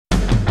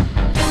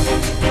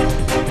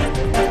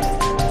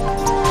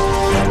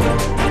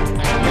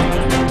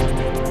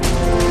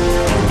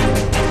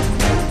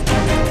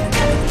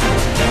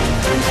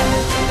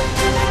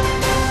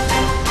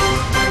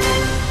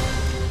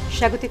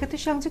স্বাগত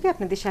একাত্তর সংযোগে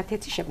আপনাদের সাথে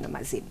আছি শবনম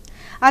আজিম।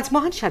 আজ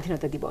মহান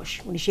স্বাধীনতা দিবস।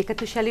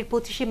 1971 সালের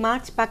 25শে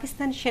মার্চ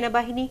পাকিস্তান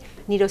সেনাবাহিনী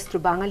নিরস্ত্র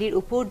বাঙালির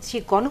উপর যে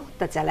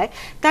গণহত্যা চালায়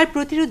তার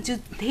প্রতিরোধ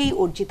যুদ্ধেই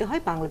অর্জিত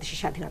হয়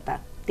বাংলাদেশের স্বাধীনতা।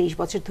 23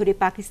 বছর ধরে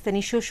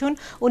পাকিস্তানি শোষণ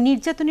ও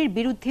নির্যাতনের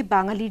বিরুদ্ধে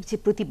বাঙালির যে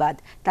প্রতিবাদ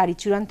তারই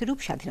চূড়ান্ত রূপ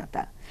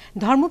স্বাধীনতা।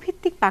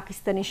 ধর্মভিত্তিক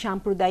পাকিস্তানের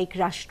সাম্প্রদায়িক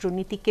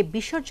রাষ্ট্রনীতিকে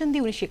বিসর্জন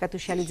দিয়ে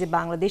 1971 সালে যে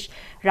বাংলাদেশ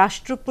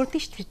রাষ্ট্র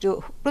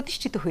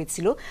প্রতিষ্ঠিত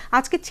হয়েছিল,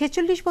 আজকে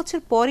 46 বছর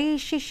পরে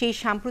এসে সেই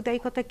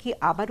সাম্প্রদায়িকতা কি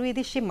আবারও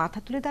এদেশে মাথা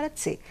তুলে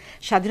দাঁড়াচ্ছে?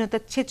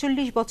 স্বাধীনতার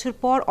 46 বছর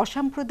পর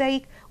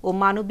অসাম্প্রদায়িক ও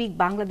মানবিক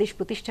বাংলাদেশ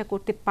প্রতিষ্ঠা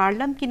করতে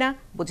পারলাম কিনা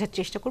বোঝার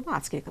চেষ্টা করবো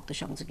আজকের একাত্তর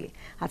সংযোগে।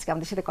 আজকে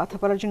আমাদের সাথে কথা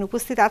বলার জন্য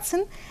উপস্থিত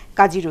আছেন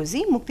কাজী রোজি,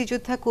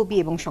 মুক্তিযোদ্ধা, কবি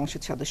এবং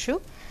সংসদ সদস্য।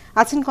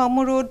 আছেন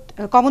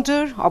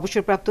কমোডোর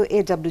অবসরপ্রাপ্ত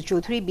এডব্লিউ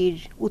চৌধুরী, বীর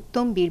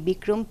উত্তম, বীর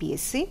বিক্রম,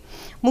 পিএসসি,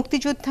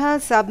 মুক্তিযোদ্ধা,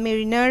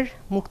 সাবমেরিনার,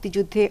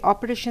 মুক্তিযুদ্ধে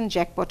অপারেশন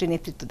জ্যাকপটে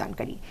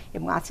নেতৃত্বদানকারী,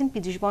 এবং আছেন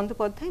পীযূষ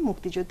বন্দ্যোপাধ্যায়,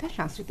 মুক্তিযোদ্ধা,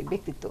 সাংস্কৃতিক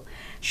ব্যক্তিত্ব।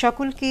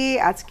 সকলকে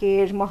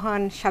আজকের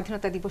মহান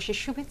স্বাধীনতা দিবসের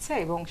শুভেচ্ছা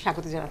এবং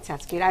স্বাগত জানাচ্ছি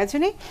আজকের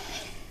আয়োজনে।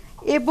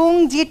 এবং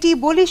যেটি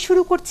বলে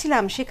শুরু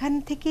করছিলাম সেখান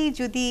থেকেই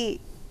যদি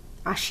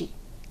আসি,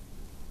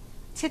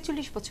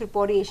 46 বছর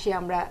পরে এসে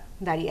আমরা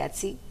দাঁড়িয়ে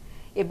আছি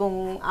এবং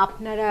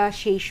আপনারা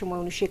সেই সময়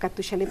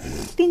 1971 সালে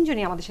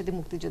তিনজনই আমাদের সাথে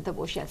মুক্তিযোদ্ধা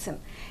বসে আছেন।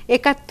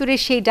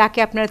 71-এর সেই ডাকে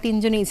আপনারা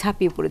তিনজনেই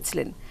ঝাঁপিয়ে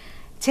পড়েছিলেন।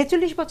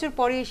 46 বছর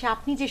পরে এসে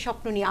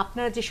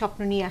আপনারা যে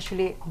স্বপ্ন নিয়ে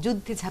আসলে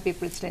যুদ্ধে ঝাঁপিয়ে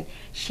পড়েছিলেন,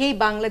 সেই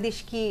বাংলাদেশ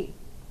কি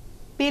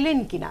পেলেন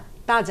কিনা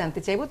তা জানতে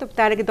চাইবো। তো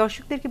তার আগে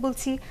দর্শকদেরকে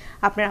বলছি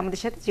আপনারা আমাদের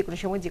সাথে যে কোনো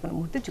সময় যে কোনো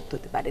মুহূর্তে যুক্ত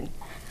হতে পারেন।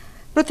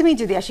 প্রথমেই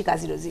যদি আসি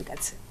কাজী রোজির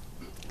কাছে,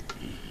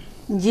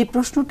 যে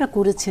প্রশ্নটা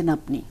করেছেন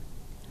আপনি,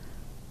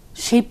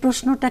 সেই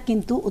প্রশ্নটা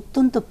কিন্তু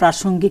অত্যন্ত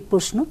প্রাসঙ্গিক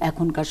প্রশ্ন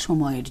এখনকার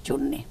সময়ের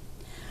জন্যে।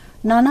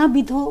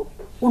 নানাবিধ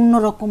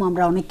অন্যরকম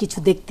আমরা অনেক কিছু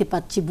দেখতে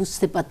পাচ্ছি,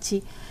 বুঝতে পাচ্ছি,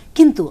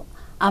 কিন্তু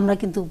আমরা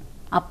কিন্তু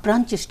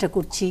আপ্রাণ চেষ্টা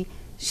করছি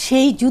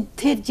সেই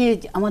যুদ্ধের যে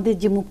আমাদের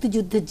যে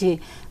মুক্তিযুদ্ধের যে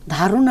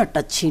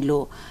ধারণাটা ছিল,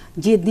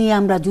 যে নিয়ে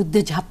আমরা যুদ্ধে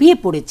ঝাঁপিয়ে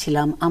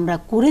পড়েছিলাম, আমরা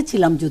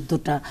করেছিলাম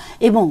যুদ্ধটা।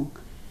 এবং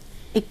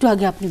একটু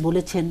আগে আপনি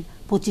বলেছেন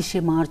 25শে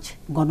মার্চ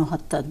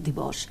গণহত্যা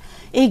দিবস।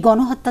 এই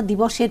গণহত্যা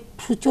দিবসের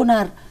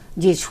সূচনার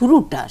যে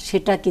শুরুটা,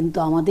 সেটা কিন্তু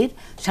আমাদের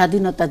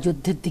স্বাধীনতা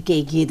যুদ্ধের দিকে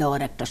এগিয়ে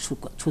দেওয়ার একটা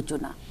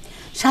সূচনা।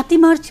 7ই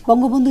মার্চ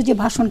বঙ্গবন্ধু যে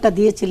ভাষণটা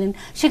দিয়েছিলেন,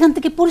 সেখান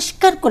থেকে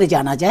পরিষ্কার করে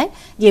জানা যায়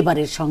যে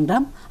এবারের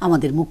সংগ্রাম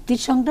আমাদের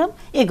মুক্তির সংগ্রাম,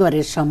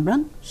 এবারের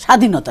সংগ্রাম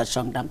স্বাধীনতার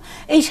সংগ্রাম।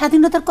 এই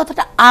স্বাধীনতার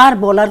কথাটা আর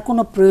বলার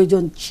কোনো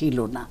প্রয়োজন ছিল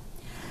না।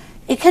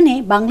 এখানে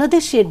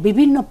বাংলাদেশের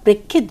বিভিন্ন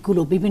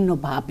প্রেক্ষিতগুলো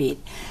বিভিন্নভাবে,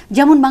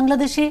 যেমন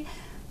বাংলাদেশে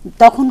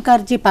তখনকার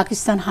যে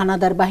পাকিস্তান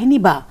হানাদার বাহিনী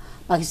বা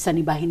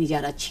পাকিস্তানি বাহিনী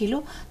যারা ছিল,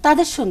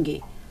 তাদের সঙ্গে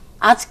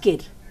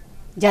আজকের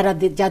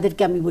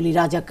যাদেরকে আমি বলি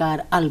রাজাকার,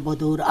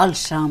 আলবদর, আল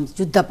শামস,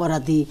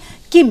 যুদ্ধাপরাধী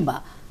কিংবা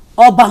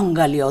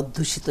অবাঙালি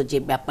অধ্যুষিত যে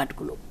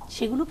ব্যাপারগুলো,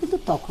 সেগুলো কিন্তু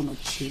তখনও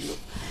ছিল।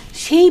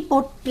 সেই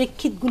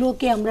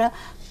প্রেক্ষিতগুলোকে আমরা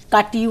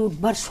কাটিয়ে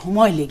উঠবার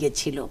সময়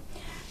লেগেছিল।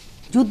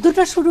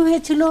 যুদ্ধটা শুরু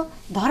হয়েছিল,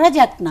 ধরা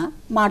যাক না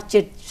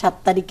মার্চের 7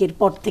 তারিখের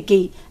পর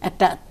থেকেই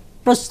একটা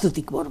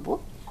প্রস্তুতি পর্ব,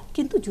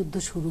 কিন্তু যুদ্ধ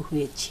শুরু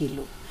হয়েছিল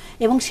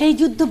এবং সেই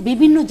যুদ্ধ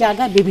বিভিন্ন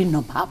জায়গায়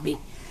বিভিন্নভাবে।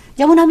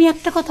 যেমন আমি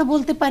একটা কথা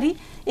বলতে পারি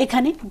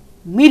এখানে,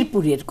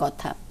 মিরপুরের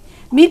কথা।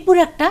 মিরপুর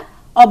একটা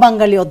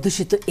অবাঙালি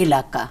অধ্যুষিত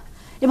এলাকা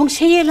এবং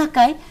সেই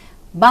এলাকায়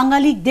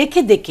বাঙালি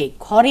দেখে দেখে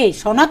ঘরে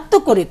শনাক্ত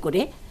করে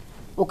করে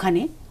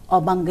ওখানে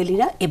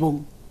অবাঙালিরা এবং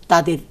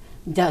তাদের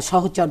যা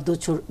সহচর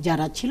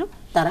যারা ছিল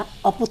তারা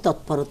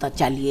অপতৎপরতা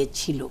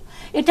চালিয়েছিল।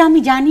 এটা আমি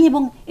জানি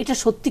এবং এটা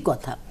সত্যি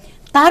কথা।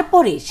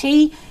 তারপরে সেই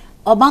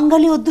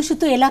অবাঙালি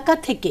অধ্যুষিত এলাকা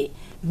থেকে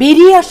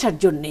বেরিয়ে আসার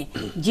জন্যে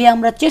যে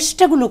আমরা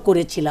চেষ্টাগুলো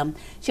করেছিলাম,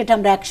 সেটা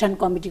আমরা অ্যাকশন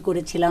কমিটি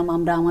করেছিলাম,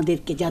 আমরা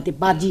আমাদেরকে যাতে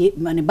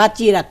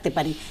বাঁচিয়ে রাখতে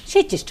পারি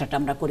সেই চেষ্টাটা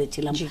আমরা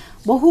করেছিলাম,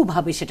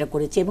 বহুভাবে সেটা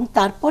করেছি। এবং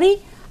তারপরেই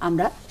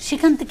আমরা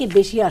সেখান থেকে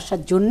বেরিয়ে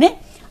আসার জন্যে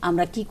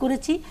আমরা কি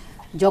করেছি,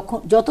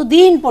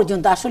 যতদিন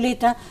পর্যন্ত আসলে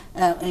এটা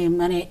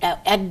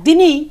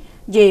একদিনেই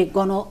যে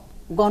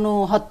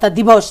গণহত্যা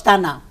দিবস তা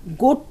না,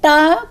 গোটা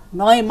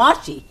 9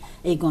 মাসই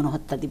এই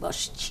গণহত্যা দিবস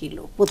ছিল,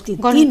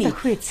 প্রতিদিনই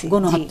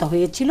গণহত্যা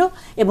হয়েছিল।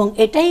 এবং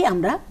এটাই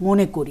আমরা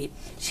মনে করি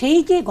সেই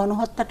যে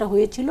গণহত্যাটা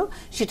হয়েছিল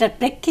সেটার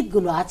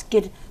প্রেক্ষিতগুলো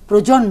আজকের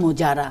প্রজন্ম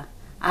যারা,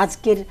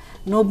 আজকের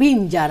নবীন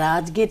যারা,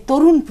 আজকের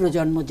তরুণ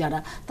প্রজন্ম যারা,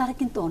 তারা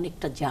কিন্তু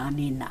অনেকটা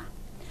জানে না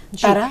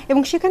তারা।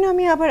 এবং সেখানে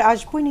আমি আবার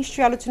আসবোই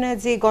নিশ্চয়ই আলোচনায়,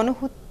 যে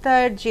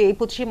গণহত্যার যে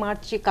 25শে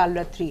মার্চ যে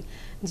কালরাত্রি,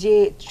 যে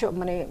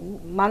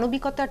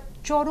মানবিকতার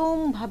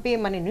চরমভাবে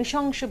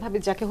নৃশংসভাবে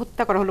যাকে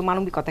হত্যা করা হলো,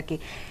 মানবিকতাকে,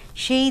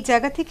 সেই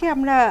জায়গা থেকে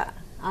আমরা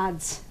আজ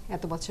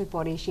এত বছর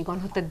পরে সেই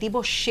গণহত্যা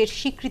দিবসের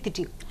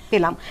স্বীকৃতিটি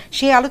পেলাম।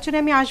 সেই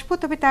আলোচনায় আমি আসবো,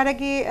 তবে তার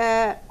আগে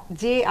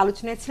যে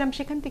আলোচনায় ছিলাম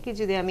সেখান থেকে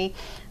যদি আমি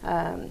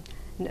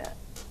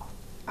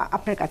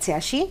আপনার কাছে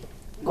আসি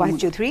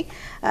চৌধুরী।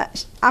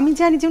 আমি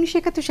জানি যে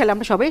 1971 সালে,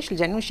 আমরা সবাই আসলে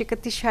জানি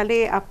 1971 সালে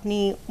আপনি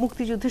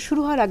মুক্তিযুদ্ধ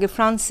শুরু হওয়ার আগে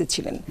ফ্রান্সে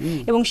ছিলেন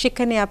এবং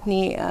সেখানে আপনি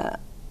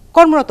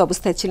কর্মরত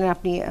অবস্থায় ছিলেন।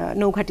 আপনি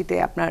নৌঘাটিতে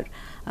আপনার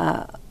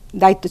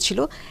দায়িত্ব ছিল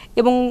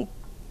এবং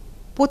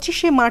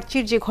 25শে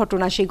মার্চের যে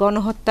ঘটনা, সেই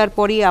গণহত্যার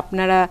পরই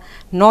আপনারা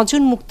 9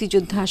 জন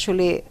মুক্তিযোদ্ধা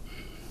আসলে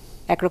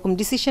একরকম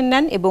ডিসিশন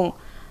নেন এবং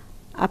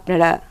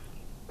আপনারা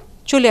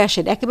চলে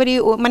আসেন একেবারে,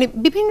 মানে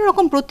বিভিন্ন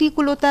রকম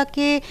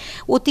প্রতিকূলতাকে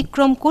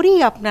অতিক্রম করেই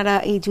আপনারা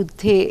এই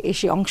যুদ্ধে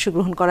এসে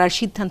অংশগ্রহণ করার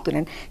সিদ্ধান্ত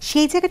নেন।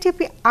 সেই জায়গাটি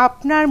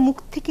আপনার মুখ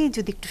থেকেই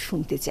যদি একটু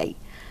শুনতে চাই।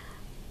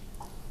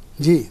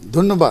 জি,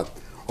 ধন্যবাদ।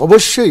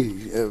 অবশ্যই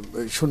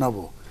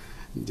শোনাবো।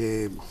 যে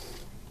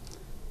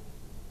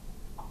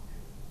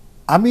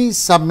আমি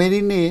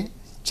সাবমেরিনে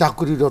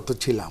চাকুরিরত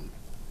ছিলাম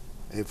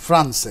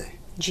ফ্রান্সে,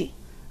 জি,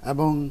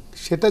 এবং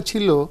সেটা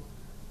ছিল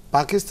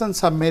পাকিস্তান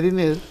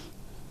সাবমেরিনের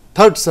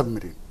 3rd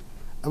সাবমেরিন,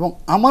 এবং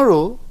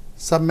আমারও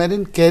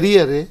সাবমেরিন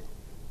ক্যারিয়ারে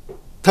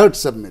 3rd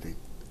submarine.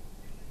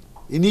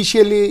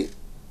 Initially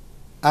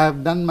I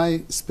have done my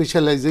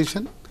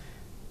specialization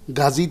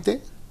Gazite,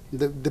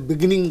 the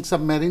beginning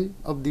submarine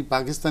of the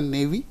Pakistan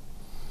Navy.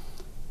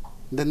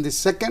 Then the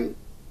second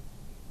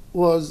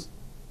was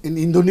in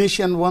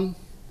Indonesian one,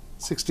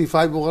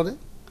 65 war,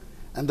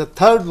 and the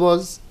third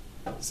was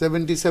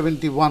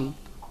 70-71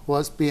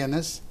 was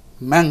PNS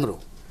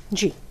Mangrove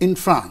in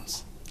France.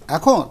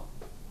 এখন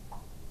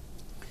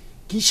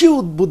কিসে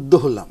উদ্বুদ্ধ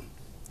হলাম?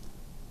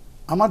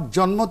 আমার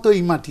জন্ম তো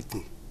এই মাটিতে,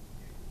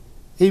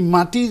 এই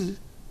মাটির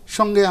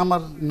সঙ্গে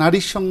আমার,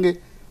 নারীর সঙ্গে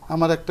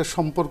আমার একটা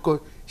সম্পর্ক,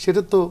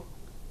 সেটা তো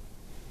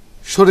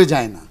সরে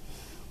যায় না,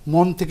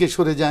 মন থেকে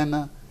সরে যায়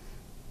না,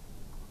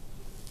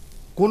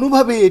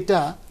 কোনোভাবে এটা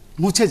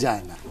মুছে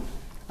যায় না।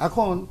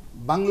 এখন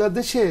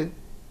বাংলাদেশের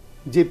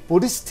যে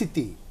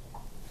পরিস্থিতি,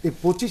 এই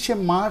 25শে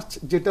মার্চ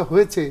যেটা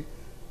হয়েছে,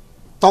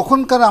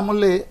 তখনকার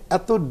আমলে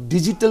এত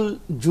ডিজিটাল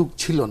যুগ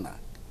ছিল না,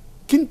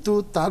 কিন্তু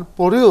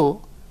তারপরেও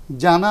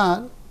জানার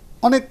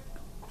অনেক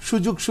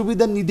সুযোগ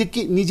সুবিধা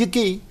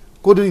নিজেকেই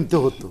করে নিতে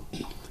হতো।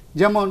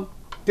 যেমন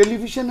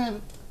টেলিভিশনের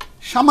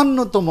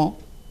সামান্যতম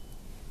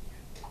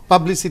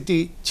পাবলিসিটি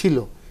ছিল,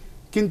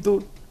 কিন্তু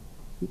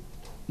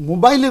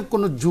মোবাইলের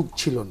কোনো যুগ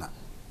ছিল না।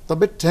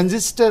 তবে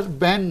transistor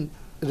band,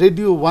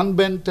 radio 1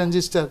 band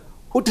transistor,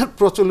 ওটার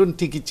প্রচলন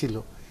ঠিকই ছিল।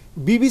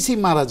 বিবিসি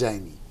মারা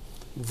যায়নি,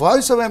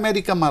 ভয়েস অফ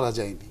আমেরিকা মারা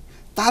যায়নি,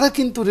 তারা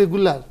কিন্তু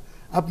রেগুলার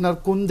আপনার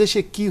কোন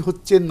দেশে কি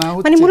হচ্ছে না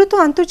হচ্ছে, মানে মূলত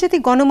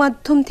আন্তর্জাতিক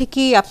গণমাধ্যম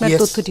থেকে আপনার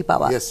তথ্যটি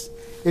পাওয়া,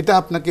 এটা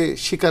আপনাকে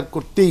স্বীকার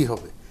করতেই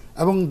হবে।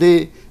 এবং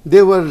they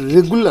were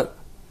regular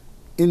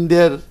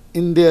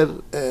in their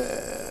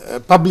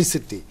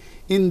publicity,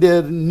 in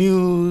their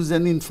news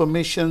and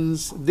informations,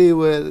 they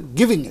were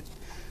giving it.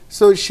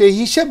 So সেই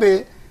হিসাবে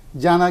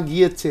জানা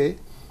গিয়েছে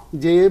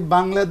যে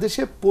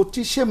বাংলাদেশে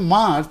 25শে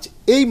মার্চ,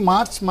 এই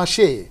মার্চ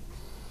মাসে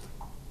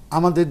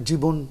আমাদের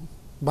জীবন,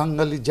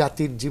 বাঙালি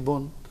জাতির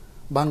জীবন,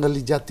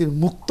 বাঙালি জাতির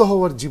মুক্ত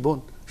হওয়ার জীবন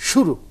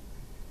শুরু।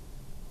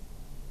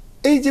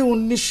 এই যে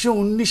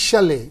 1919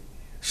 সালে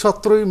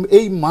 17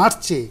 এই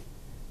মার্চে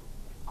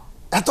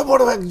এত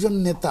বড় একজন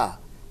নেতা,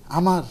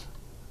 আমার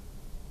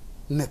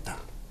নেতা,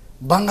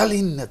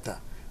 বাঙালির নেতা,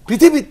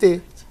 পৃথিবীতে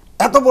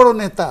এত বড়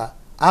নেতা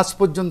আজ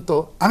পর্যন্ত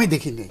আমি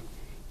দেখিনি।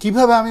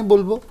 কিভাবে আমি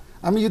বলবো?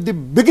 আমি যদি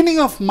বিগিনিং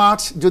অফ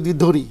মার্চ যদি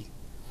ধরি,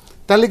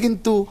 তাহলে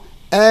কিন্তু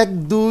 1,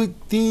 2,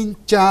 3,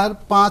 4,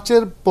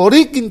 5-এর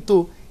পরেই কিন্তু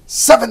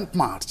 7th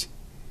মার্চ,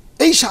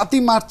 এই 7ই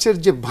মার্চের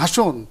যে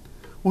ভাষণ,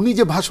 উনি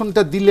যে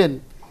ভাষণটা দিলেন,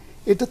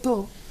 এটা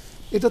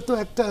তো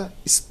একটা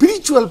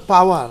স্পিরিচুয়াল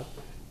পাওয়ার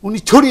উনি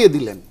ছড়িয়ে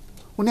দিলেন।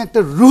 উনি একটা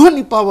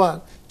রুহানি পাওয়ার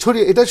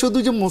ছড়িয়ে, এটা শুধু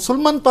যে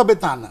মুসলমান পাবে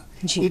তা না,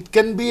 it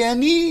can be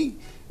any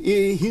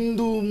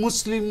Hindu,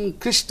 মুসলিম,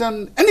 খ্রিস্টান,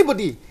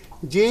 এনিবডি,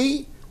 যেই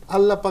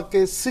আল্লাহ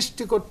পাকের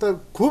সৃষ্টিকর্তার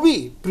খুবই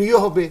প্রিয়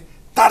হবে,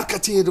 তার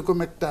কাছে এরকম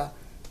একটা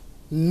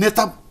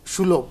নেতা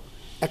সুলভ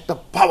একটা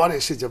পাওয়ার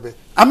এসে যাবে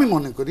আমি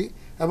মনে করি।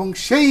 এবং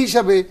সেই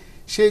হিসাবে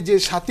সে যে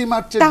 7ই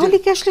মার্চের, তাহলে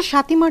কি আসলে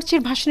 7ই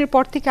মার্চের ভাষণের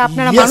পর থেকে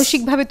আপনারা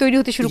মানসিকভাবে তৈরি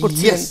হতে শুরু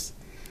করছিলেন?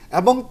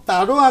 এবং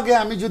তারও আগে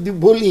আমি যদি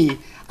বলি,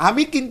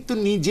 আমি কিন্তু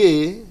নিজে,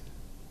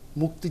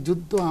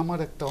 মুক্তিযুদ্ধ আমার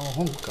একটা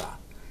অহংকার,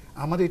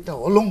 আমার এটা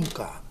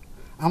অলংকার,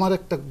 আমার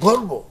একটা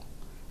গর্ব,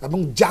 এবং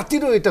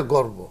জাতিরও এটা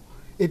গর্ব।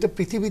 এটা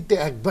পৃথিবীতে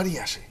একবারই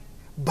আসে,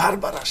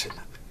 বারবার আসে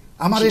না।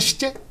 আমার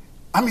এসছে,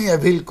 আমি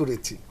অ্যাভেল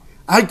করেছি।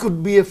 I could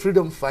B A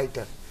freedom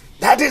fighter,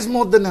 that is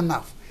more than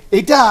enough.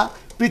 এটা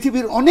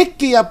পৃথিবীর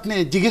অনেককেই আপনি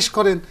জিজ্ঞেস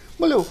করেন,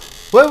 বলে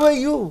where were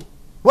you,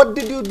 what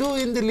did you do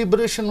in the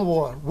liberation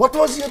war, what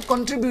was your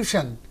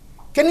contribution,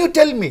 can you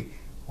tell me?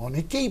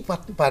 অনেকেই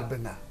পারবে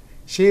না।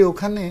 সে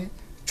ওখানে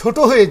ছোট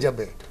হয়ে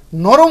যাবে,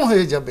 নরম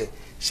হয়ে যাবে,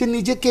 সে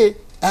নিজেকে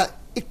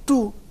একটু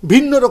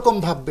ভিন্ন রকম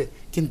ভাববে,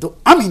 কিন্তু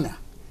আমি না।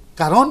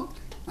 কারণ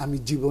আমি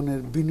জীবনের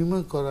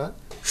বিনিময় করার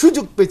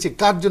সুযোগ পেয়েছি।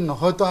 কার জন্য?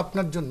 হয়তো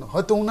আপনার জন্য,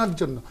 হয়তো ওনার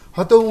জন্য,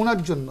 হয়তো ওনার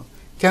জন্য।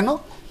 কেন?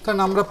 কারণ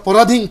আমরা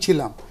পরাধীন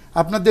ছিলাম।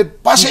 আপনাদের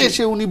পাশে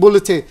এসে উনি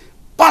বলেছে,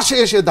 পাশে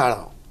এসে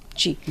দাঁড়াও,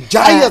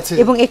 যাই আছে।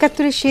 এবং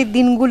 71-এর সেই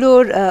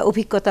দিনগুলোর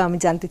অভিজ্ঞতা আমি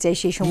জানতে চাই,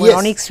 সেই সময়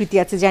অনেক স্মৃতি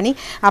আছে জানি।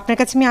 আপনার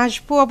কাছে আমি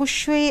আসবো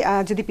অবশ্যই,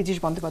 যদি পীযূষ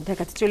বন্দ্যোপাধ্যায়ের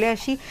কাছে চলে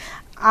আসি।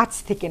 আজ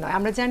থেকে নয়,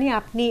 আমরা জানি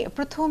আপনি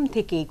প্রথম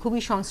থেকেই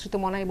খুবই সংস্কৃত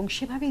মনা এবং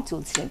সেভাবেই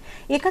চলছিলেন।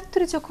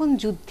 71-এ যখন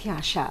যুদ্ধে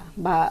আসা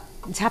বা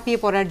ঝাঁপিয়ে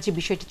পড়ার যে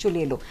বিষয়টি চলে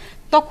এলো,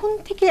 তখন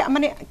থেকে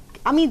মানে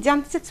আমি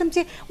জানতে চাচ্ছিলাম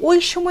যে ওই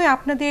সময়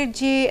আপনাদের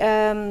যে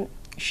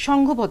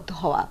সংঘবদ্ধ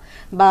হওয়া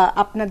বা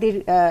আপনাদের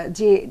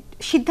যে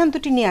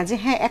সিদ্ধান্তটি নেওয়া যে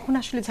হ্যাঁ এখন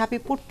আসলে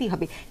ঝাঁপিয়ে পড়তেই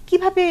হবে,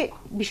 কিভাবে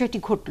বিষয়টি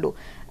ঘটলো?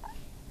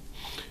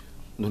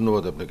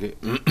 ধন্যবাদ আপনাকে।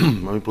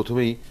 আমি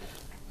প্রথমেই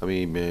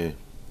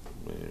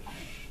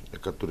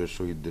একাত্তরের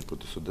শহীদদের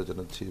প্রতি শ্রদ্ধা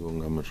জানাচ্ছি এবং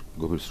আমার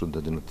গভীর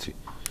শ্রদ্ধা জানাচ্ছি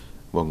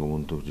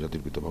বঙ্গবন্ধু,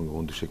 জাতির পিতা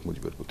বঙ্গবন্ধু শেখ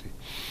মুজিবের প্রতি।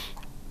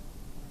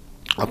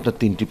 আপনার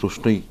তিনটি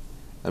প্রশ্নই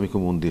আমি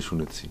খুব মন দিয়ে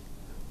শুনেছি।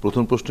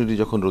 প্রথম প্রশ্নটি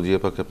যখন রোজি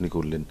আপাকে আপনি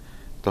করলেন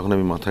তখন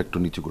আমি মাথা একটু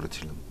নিচু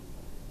করেছিলাম,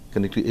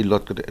 কেন একটু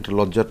একটা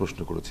লজ্জার প্রশ্ন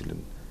করেছিলেন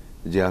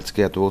যে আজকে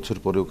এত বছর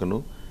পরেও কেন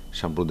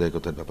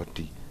সাম্প্রদায়িকতার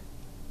ব্যাপারটি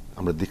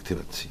আমরা দেখতে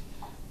পাচ্ছি।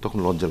 তখন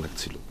লজ্জা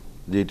লাগছিল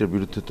যে এটার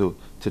বিরুদ্ধে তো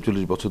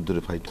 ৪৬ বছর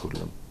ধরে ফাইট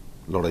করলাম,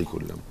 লড়াই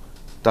করলাম,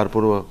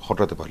 তারপরেও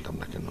হটাতে পারলাম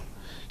না কেন।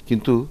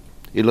 কিন্তু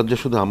এই লজ্জা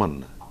শুধু আমার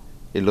না,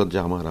 এই লজ্জা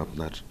আমার,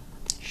 আপনার,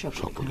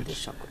 সকলের।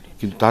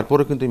 কিন্তু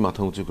তারপরে কিন্তু এই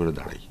মাথা উঁচু করে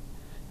দাঁড়াই,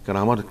 কারণ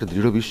আমার একটা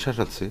দৃঢ় বিশ্বাস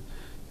আছে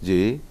যে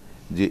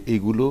যে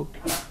এগুলো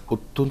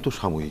অত্যন্ত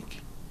সাময়িক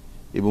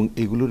এবং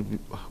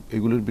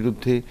এগুলোর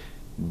বিরুদ্ধে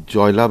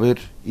জয়লাভের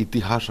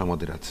ইতিহাস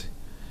আমাদের আছে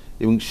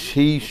এবং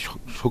সেই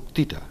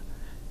শক্তিটা,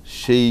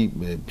 সেই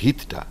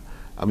ভিতটা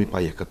আমি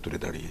পাই একাত্তরে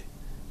দাঁড়িয়ে।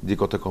 যে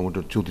কথা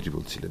কমোডর চৌধুরী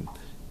বলছিলেন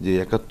যে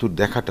একাত্তর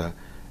দেখাটা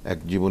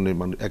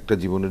একটা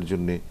জীবনের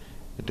জন্যে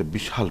একটা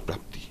বিশাল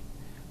প্রাপ্তি।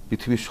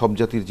 পৃথিবীর সব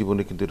জাতির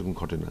জীবনে কিন্তু এরকম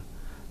ঘটে না।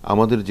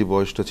 আমাদের যে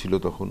বয়সটা ছিল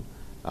তখন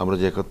আমরা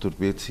যে একাত্তর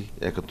পেয়েছি,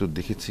 একাত্তর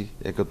দেখেছি,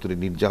 একাত্তরে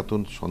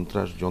নির্যাতন,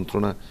 সন্ত্রাস,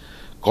 যন্ত্রণা,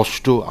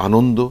 কষ্ট,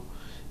 আনন্দ,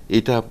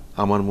 এটা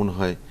আমার মনে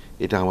হয়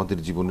এটা আমাদের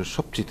জীবনের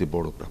সবচেয়ে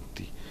বড়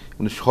প্রাপ্তি,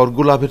 মানে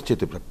স্বর্গলাভের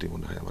চেয়ে প্রাপ্তি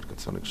মনে হয় আমার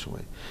কাছে অনেক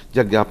সময়।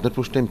 যাক, আপনার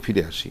প্রশ্নে আমি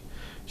ফিরে আসি।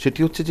 সেটি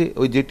হচ্ছে যে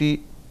ওই যেটি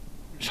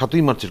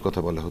 ৭ই মার্চের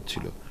কথা বলা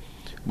হচ্ছিল,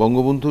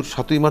 বঙ্গবন্ধুর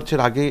 ৭ই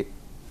মার্চের আগে,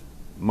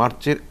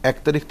 মার্চের ১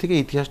 তারিখ থেকে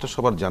ইতিহাসটা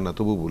সবার জানা,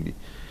 তবু বলি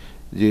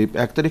যে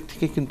 ১ তারিখ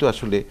থেকে কিন্তু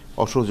আসলে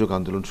অসহযোগ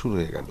আন্দোলন শুরু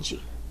হয়ে গেল।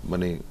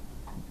 মানে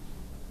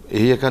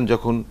এহিয়া খান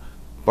যখন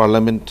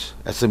পার্লামেন্ট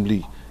অ্যাসেম্বলি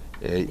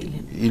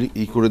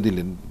করে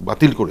দিলেন,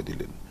 বাতিল করে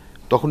দিলেন,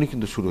 তখনই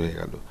কিন্তু শুরু হয়ে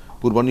গেল।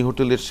 পূর্বানী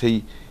হোটেলের সেই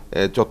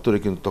চত্বরে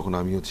কিন্তু তখন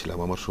আমিও ছিলাম,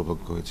 আমার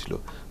সৌভাগ্য হয়েছিল।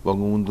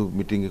 বঙ্গবন্ধু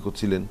মিটিংয়ে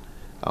করছিলেন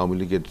আওয়ামী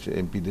লীগের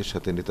এমপিদের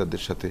সাথে,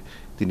 নেতাদের সাথে,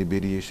 তিনি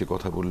বেরিয়ে এসে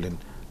কথা বললেন,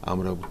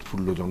 আমরা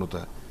উৎফুল্ল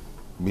জনতা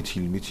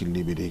মিছিল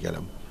নিয়ে বেরিয়ে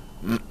গেলাম।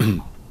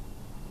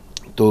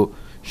 তো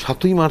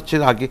 ৭ই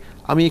মার্চের আগে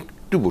আমি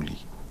একটু বলি,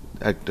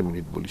 একটা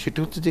মিনিট বলি, সেটা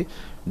হচ্ছে যে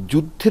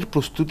যুদ্ধের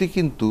প্রস্তুতি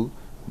কিন্তু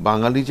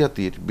বাঙালি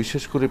জাতির,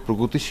 বিশেষ করে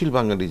প্রগতিশীল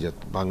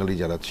বাঙালি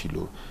যারা ছিল,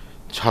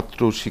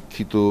 ছাত্র,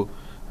 শিক্ষিত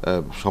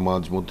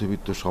সমাজ,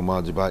 মধ্যবিত্ত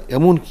সমাজ, বা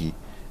এমনকি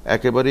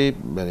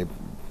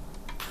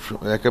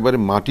একেবারে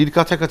মাটির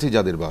কাছাকাছি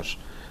যাদের বাস,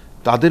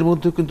 তাদের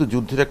মধ্যেও কিন্তু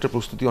যুদ্ধের একটা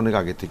প্রস্তুতি অনেক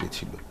আগে থেকে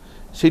ছিল।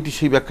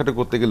 সেই ব্যাখ্যাটা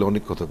করতে গেলে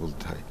অনেক কথা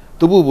বলতে হয়।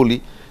 তবুও বলি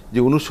যে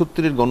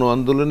 ৬৯-এর গণ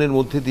আন্দোলনের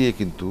মধ্যে দিয়ে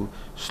কিন্তু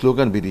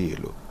স্লোগান বেরিয়ে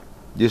এলো,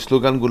 যে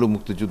স্লোগানগুলো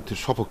মুক্তিযুদ্ধের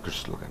সপক্ষের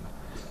স্লোগান।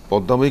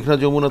 পদ্মা, মেঘনা,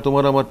 যমুনা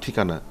তোমার আমার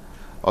ঠিকানা,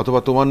 অথবা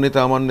তোমার নেতা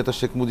আমার নেতা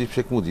শেখ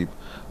মুজিব,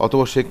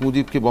 অথবা শেখ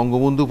মুজিবকে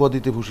বঙ্গবন্ধু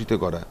উপাধিতে ভূষিত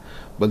করা,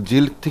 বা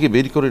জেল থেকে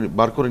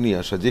বার করে নিয়ে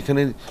আসা,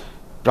 যেখানে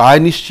প্রায়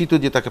নিশ্চিত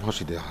যে তাকে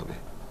ফাঁসি দেওয়া হবে,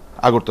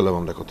 আগরতলা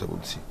মামলার কথা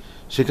বলছি,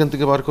 সেখান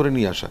থেকে বার করে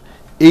নিয়ে আসা,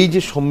 এই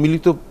যে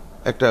সম্মিলিত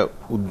একটা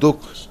উদ্যোগ,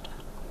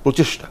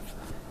 প্রচেষ্টা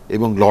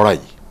এবং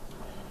লড়াই,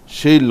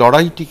 সেই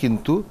লড়াইটি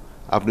কিন্তু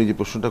আপনি যে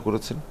প্রশ্নটা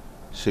করেছেন,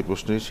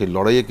 সেই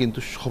লড়াইয়ে কিন্তু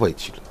সবাই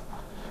ছিল।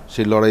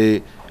 সেই লড়াইয়ে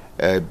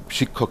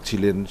শিক্ষক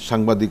ছিলেন,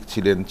 সাংবাদিক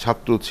ছিলেন,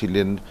 ছাত্র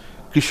ছিলেন,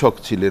 কৃষক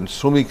ছিলেন,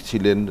 শ্রমিক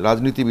ছিলেন,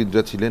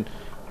 রাজনীতিবিদরা ছিলেন,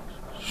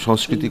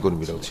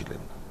 সংস্কৃতিকর্মীরাও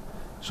ছিলেন।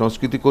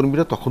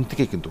 সংস্কৃতিকর্মীরা তখন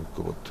থেকে কিন্তু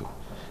ঐক্যবদ্ধ,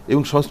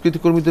 এবং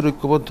সংস্কৃতিকর্মীদের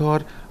ঐক্যবদ্ধ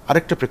হওয়ার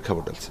আরেকটা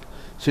প্রেক্ষাপট আছে।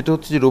 সেটা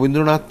হচ্ছে যে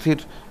রবীন্দ্রনাথের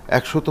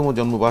 ১০০তম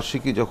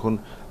জন্মবার্ষিকী যখন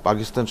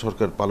পাকিস্তান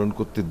সরকার পালন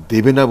করতে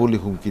দেবে না বলে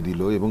হুমকি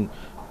দিল এবং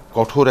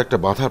কঠোর একটা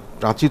বাধা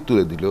প্রাচীর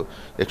তুলে দিল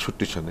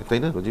 ৬১ সালে, তাই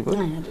না রোজি?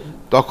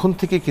 তখন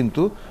থেকে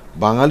কিন্তু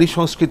বাঙালি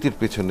সংস্কৃতির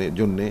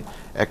জন্যে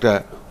একটা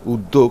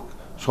উদ্যোগ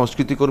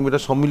সংস্কৃতিকর্মীরা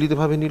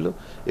সম্মিলিতভাবে নিল,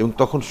 এবং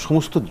তখন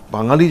সমস্ত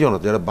বাঙালি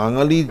জনতা, যারা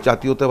বাঙালি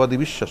জাতীয়তাবাদী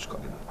বিশ্বাস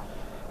করেন,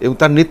 এবং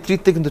তার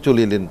নেতৃত্বে কিন্তু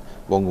চলে এলেন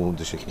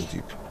বঙ্গবন্ধু শেখ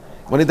মুজিব।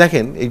 মানে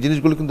দেখেন, এই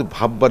জিনিসগুলো কিন্তু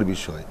ভাববার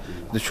বিষয়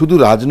যে শুধু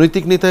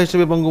রাজনৈতিক নেতা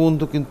হিসেবে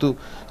বঙ্গবন্ধু কিন্তু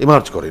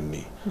এমার্জ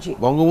করেননি।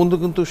 বঙ্গবন্ধু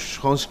কিন্তু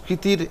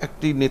সংস্কৃতির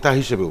একটি নেতা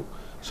হিসেবেও,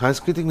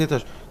 সাংস্কৃতিক নেতা,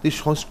 এই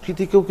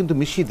সংস্কৃতিকেও কিন্তু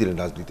মিশিয়ে দিলেন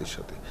রাজনীতির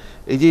সাথে।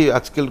 এই যে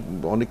আজকাল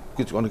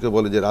অনেকে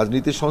বলে যে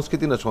রাজনীতির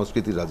সংস্কৃতি না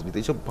সংস্কৃতির রাজনীতি,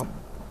 এইসব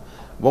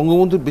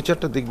বঙ্গবন্ধুর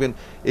বিচারটা দেখবেন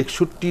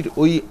 ৬১-র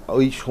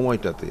ওই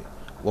সময়টাতে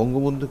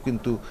বঙ্গবন্ধু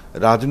কিন্তু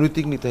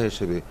রাজনৈতিক নেতা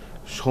হিসেবে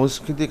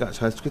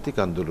সাংস্কৃতিক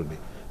আন্দোলনে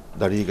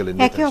দাঁড়িয়ে গেলেন,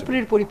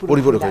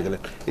 পরিপূরক হয়ে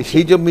গেলেন।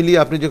 সেই সব মিলিয়ে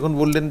আপনি যখন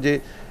বললেন যে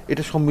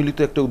এটা সম্মিলিত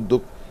একটা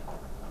উদ্যোগ,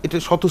 এটা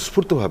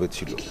স্বতঃস্ফূর্তভাবে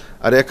ছিল।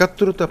 আর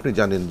 ৭১-তে তো আপনি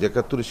জানেন যে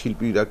 ৭১-এর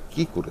শিল্পীরা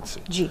কি করেছে,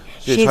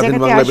 স্বাধীন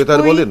বাংলা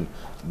বেতার বলেন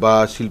বা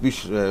শিল্পী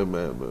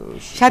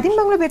স্বাধীন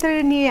বাংলা বেতার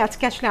নিয়ে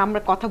আজকে আসলে আমরা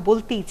কথা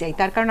বলতেই চাই,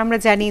 তার কারণ আমরা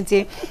জানি যে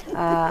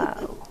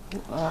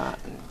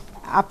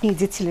আপনি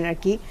যে ছিলেন আর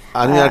কি।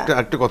 আমি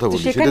একটা কথা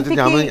বলি, সেটা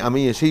হচ্ছে আমি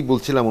এসেই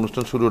বলছিলাম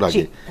অনুষ্ঠান শুরুর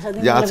আগে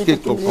যে আজকে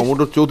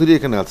কমোডোর চৌধুরী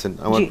এখানে আছেন,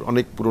 আমার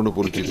অনেক পুরনো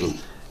পরিচিত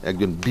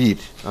একজন বীর,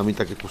 আমি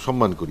তাকে খুব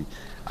সম্মান করি।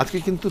 আজকে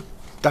কিন্তু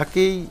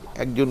তাকেই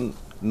একজন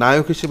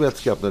নায়ক হিসেবে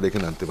আজকে আপনারা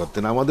এখানে আনতে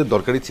পারতেন, আমাদের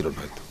দরকারই ছিল না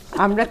হয়তো।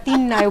 আমরা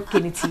 3 নায়ক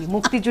কিনেছি,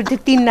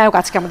 মুক্তিযুদ্ধের 3 নায়ক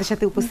আজকে আমাদের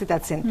সাথে উপস্থিত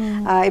আছেন,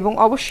 এবং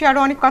অবশ্যই আরো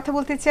অনেক কথা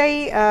বলতে চাই।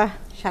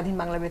 স্বাধীন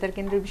বাংলা বেতার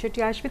কেন্দ্রের বিষয়টি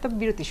আসবে, তবে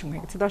বিরতির সময়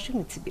হয়ে গেছে। দর্শক,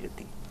 নিচ্ছি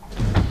বিরতি।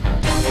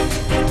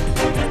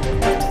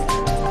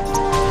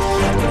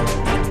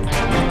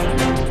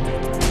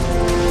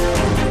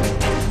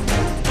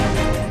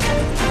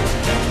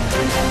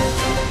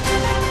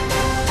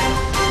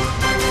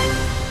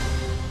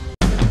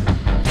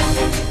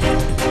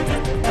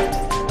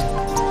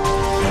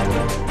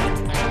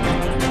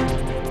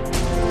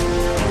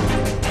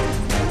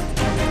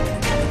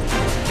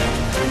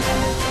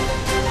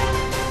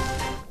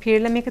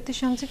 ফিরলাম একাত্তর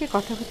সংযোগে।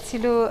 কথা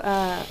হচ্ছিল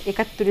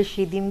 ৭১-এর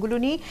সেই দিনগুলো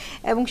নিয়ে,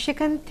 এবং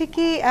সেখান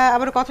থেকে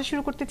আবার কথা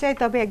শুরু করতে চাই,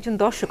 তবে একজন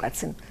দর্শক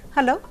আছেন।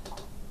 হ্যালো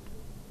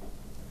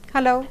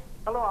হ্যালো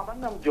হ্যালো, আমার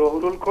নাম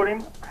জহুরুল করিম।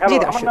 হ্যালো,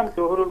 আমার নাম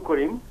জহুরুল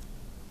করিম।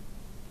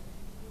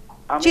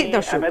 আমি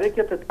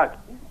আমেরিকাতে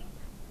থাকি।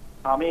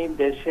 আমি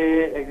দেশে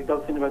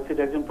এগ্রিকালচার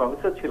ইউনিভার্সিটির একজন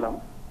প্রফেসর ছিলাম।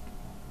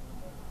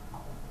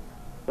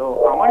 তো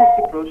আমার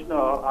একটি প্রশ্ন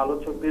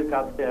আলোচকদের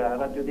কাছে,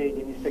 এরা যদি এই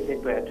জিনিসটাকে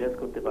একটু অ্যাড্রেস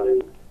করতে পারেন।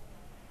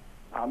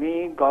 আমি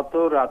গত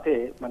রাতে,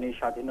 মানে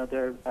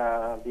স্বাধীনতার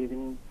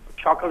দিন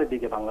সকালের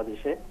দিকে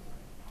বাংলাদেশে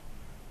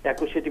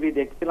 ২১ টিভি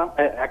দেখছিলাম,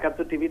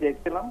 ৭১ টিভি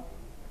দেখছিলাম।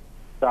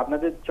 তো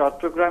আপনাদের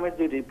চট্টগ্রামের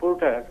যে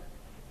রিপোর্টার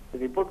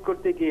রিপোর্ট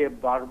করতে গিয়ে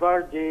বারবার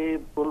যে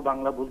ভুল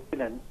বাংলা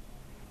বলছিলেন,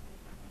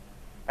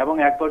 এবং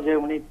এক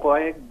পর্যায়ে উনি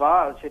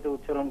কয়েকবার সেটা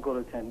উচ্চারণ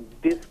করেছেন,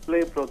 ডিসপ্লে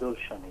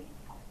প্রদর্শনী।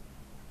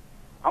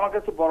 আমার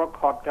কাছে বড়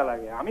খটকা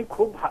লাগে। আমি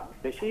খুব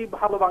বেশি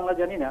ভালো বাংলা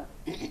জানি না,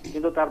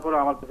 কিন্তু তারপরে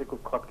আমার কাছে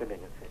খুব খটকা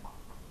লেগেছে।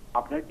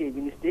 আপনার কি এই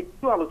জিনিসটি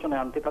একটু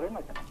আলোচনায় আনতে পারেন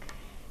না?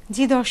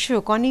 জি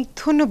দর্শক, অনেক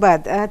ধন্যবাদ।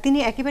 তিনি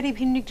একেবারে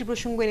ভিন্ন একটি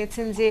প্রসঙ্গ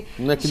এনেছেন যে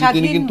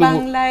স্বাধীন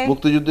বাংলায়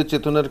মুক্তিযুদ্ধের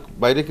চেতনার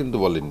বাইরে কিন্তু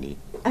বলেননি,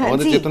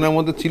 আমাদের চেতনার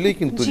মধ্যে ছিলই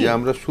কিন্তু যে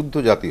আমরা শুদ্ধ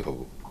জাতি হব।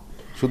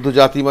 শুদ্ধ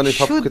জাতি মানে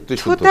সব ক্ষেত্রে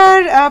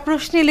শুদ্ধতার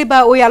প্রশ্ন এলে বা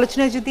ওই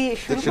আলোচনায় যদি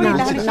শুরু করি,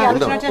 তাহলে সেই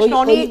আলোচনাটা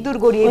অনেক দূর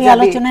গড়িয়ে যাবে। ওই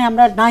আলোচনায়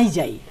আমরা নাই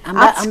যাই,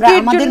 আমরা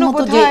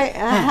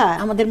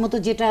আমাদের মতো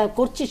যেটা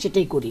করছি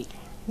সেটাই করি।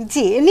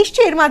 জি,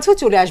 নিশ্চয়ই এর মাঝেও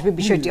চলে আসবে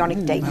বিষয়টি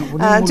অনেকটাই।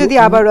 যদি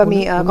আবার আমি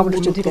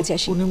কমোডোর চৌধুরীর কাছে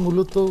আসি, উনি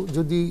মূলত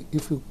যদি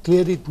if you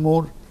clear it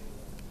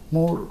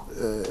more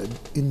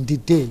in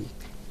detail,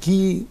 কি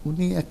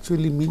উনি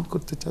অ্যাকচুয়ালি মিন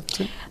করতে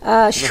চাচ্ছেন?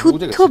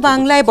 শুদ্ধ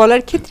বাংলায়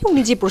বলার ক্ষেত্রে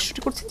উনি যে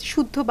প্রশ্নটি করছেন,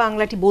 শুদ্ধ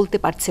বাংলাটি বলতে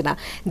পারছে না,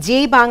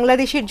 যেই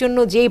বাংলাদেশের জন্য,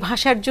 যেই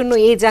ভাষার জন্য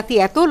এই জাতি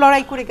এত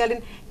লড়াই করে গেলেন,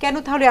 কেন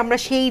তাহলে আমরা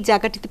সেই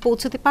জায়গাটিতে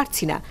পৌঁছতে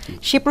পারছি না,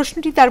 সে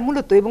প্রশ্নটি তার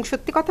মূলত। এবং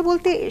সত্যি কথা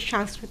বলতে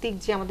সাংস্কৃতিক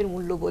যে আমাদের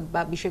মূল্যবোধ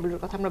বা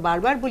বিষয়গুলোর কথা আমরা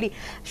বারবার বলি,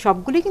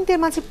 সবগুলি কিন্তু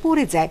এর মাঝে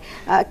পড়ে যায়।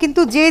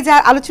 কিন্তু যে যা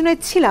আলোচনায়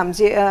ছিলাম,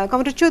 যে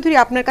কমোডোর চৌধুরী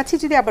আপনার কাছে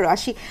যদি আবার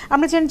আসি,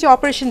 আমরা জানি যে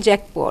অপারেশন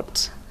জ্যাকপট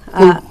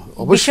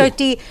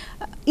বিষয়টি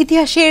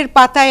ইতিহাসের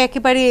পাতায়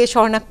একেবারে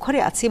স্বর্ণাক্ষরে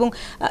আছে, এবং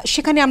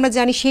সেখানে আমরা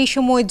জানি সেই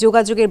সময়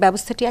যোগাযোগের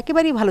ব্যবস্থাটি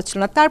একেবারেই ভালো ছিল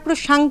না, তারপর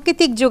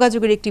সাংকেতিক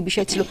যোগাযোগের একটি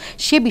বিষয় ছিল,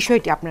 সে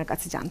বিষয়টি আপনার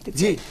কাছে জানতে চাই।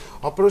 জি,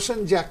 অপারেশন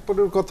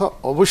জ্যাকপটের কথা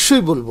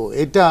অবশ্যই বলবো।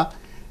 এটা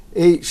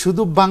এই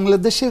শুধু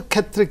বাংলাদেশের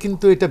ক্ষেত্রে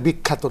কিন্তু এটা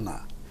বিখ্যাত না,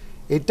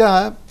 এটা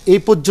এই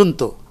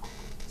পর্যন্ত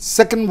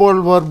সেকেন্ড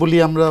ওয়ার্ল্ড ওয়ার বলি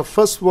আমরা,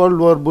 ফার্স্ট ওয়ার্ল্ড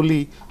ওয়ার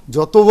বলি,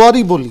 যত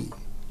ওয়ারই বলি,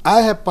 I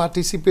have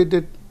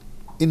participated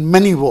in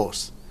many Wars,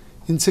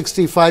 in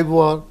 65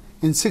 war,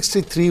 in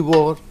 63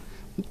 war.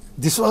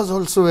 This was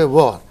also a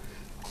war.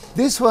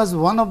 This was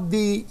one of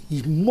the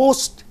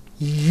most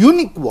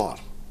unique war.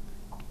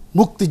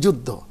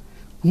 Muktijuddha.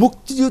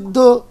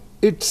 Muktijuddha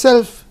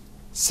itself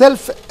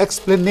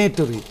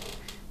self-explanatory.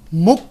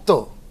 Mukto,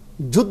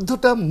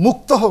 যুদ্ধটা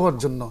মুক্ত হওয়ার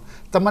জন্য।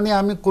 তার মানে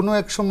আমি কোনো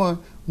এক সময়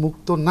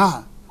মুক্ত না,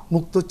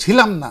 মুক্ত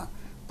ছিলাম না,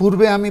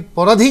 পূর্বে আমি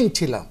পরাধীন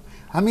ছিলাম।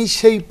 আমি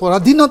সেই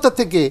পরাধীনতা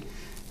থেকে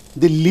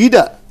দি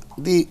লিডার,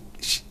 দি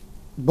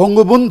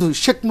বঙ্গবন্ধু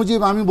শেখ মুজিব,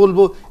 আমি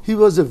বলবো হি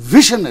ওয়াজ এ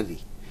ভিশনারি।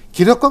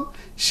 কীরকম?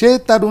 সে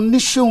তার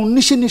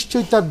 1919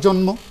 নিশ্চয়ই তার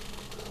জন্ম,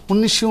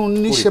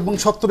 1919 এবং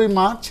 17ই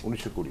মার্চ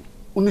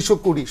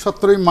 1920,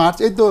 17ই মার্চ,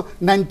 এই তো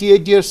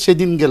 98 ইয়ার্স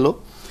সেদিন গেল।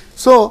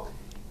 সো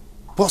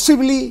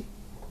পসিবলি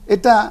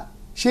এটা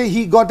সে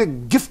হি গট এ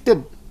গিফটেড,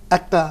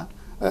 একটা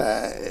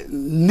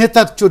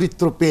নেতার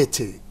চরিত্র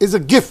পেয়েছে, ইজ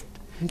এ গিফট।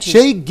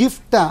 সেই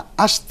গিফটটা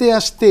আস্তে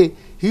আস্তে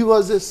হি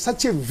ওয়াজ এ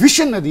সাচ এ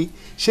ভিশনারি,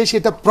 সে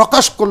সেটা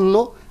প্রকাশ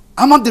করলো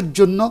আমাদের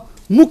জন্য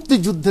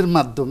মুক্তিযুদ্ধের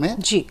মাধ্যমে।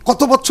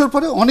 কত বছর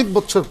পরে? অনেক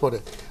বছর পরে।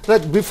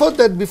 Right,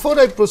 before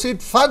I proceed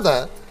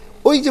further,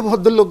 ওই যে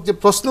ভদ্রলোক যে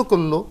প্রশ্ন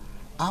করলো,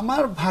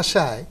 আমার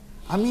ভাষায়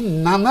আমি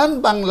নানান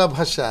বাংলা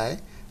ভাষায়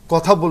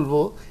কথা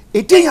বলবো,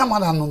 এটাই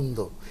আমার আনন্দ।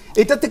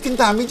 এটাতে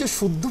কিন্তু আমি যে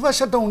শুদ্ধ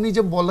ভাষাটা উনি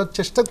যে বলার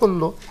চেষ্টা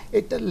করলো,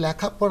 এটা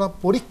লেখাপড়া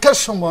পরীক্ষার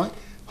সময়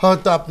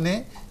হয়তো আপনি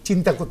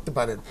চিন্তা করতে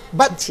পারেন।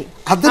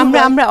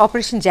 আমরা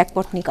অপারেশন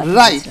জ্যাকপট নিয়ে কথা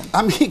রাইট,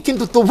 আমি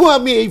কিন্তু তবু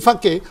আমি এই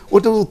ফাঁকে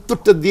ওটার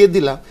উত্তরটা দিয়ে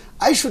দিলাম।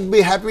 I should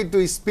be happy to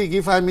speak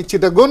if I am a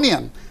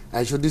Chittagonian.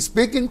 I should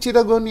speak in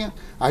Chittagonian.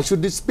 I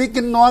should speak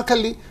in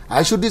Noakhali.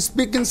 I should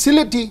speak in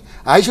Sylheti.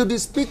 I should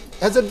speak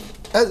as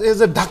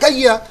a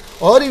Dhakaiya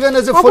or even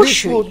as a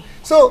Faridpur.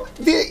 So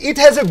it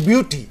has a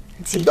beauty.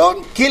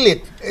 Don't kill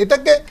it.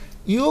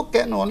 You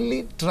can only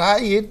try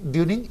it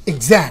during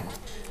exam.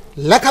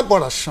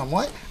 লেখাপড়ার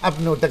সময়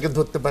আপনি ওটাকে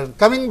ধরতে পারেন।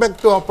 Coming back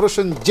to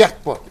operation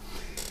jackpot,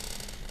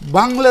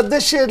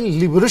 বাংলাদেশের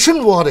liberation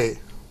ওয়ারে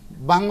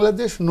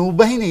Bangladesh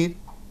নৌবাহিনীর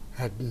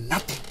had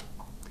nothing.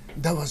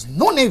 There was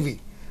no navy,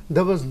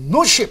 there was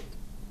no ship.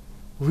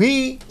 We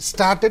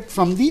started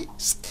from the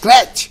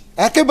scratch,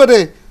 একেবারে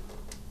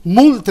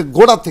মূল থেকে,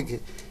 গোড়া থেকে।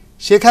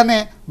 সেখানে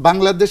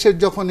বাংলাদেশের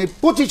যখন এই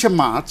 25শে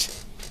মার্চ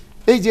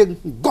এই যে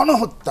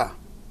গণহত্যা,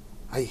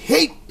 I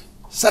hate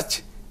such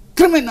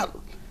criminal.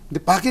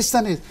 The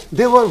Pakistanis,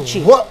 they were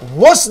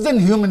worse than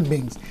human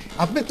beings.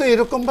 আপনি তো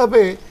এরকম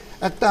ভাবে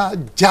একটা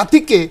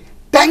জাতিকে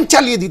ট্যাঙ্ক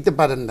চালিয়ে দিতে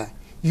পারেন না।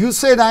 You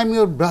said I am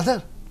your brother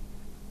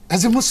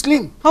as a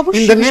Muslim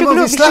in the name of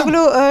Islam.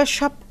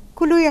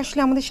 সবগুলোই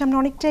আসলে আমাদের সামনে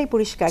অনেকটাই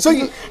পরিষ্কার।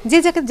 যে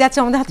জায়গায় যাচ্ছে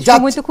আমাদের হাতে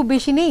সময় তো খুব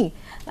বেশি নেই,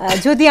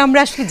 যদি আমরা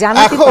আসলে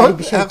জানাতে পারি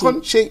বিষয়টি। এখন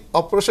সেই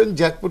অপারেশন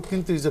জ্যাকপট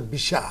কিন্তু is a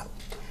Vishal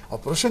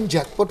operation.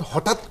 Jackpot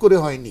হঠাৎ করে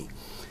হয়নি।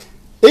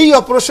 এই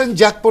অপারেশন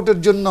জ্যাকপটের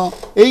জন্য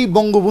এই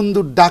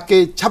বঙ্গবন্ধুর ডাকে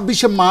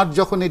 26শে মার্চ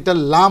যখন এটা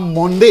লাম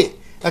মন্ডে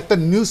একটা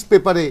নিউজ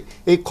পেপারে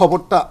এই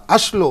খবরটা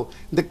আসলো,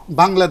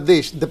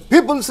 Bangladesh the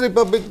people's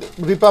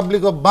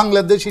Republic of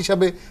Bangladesh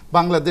হিসাবে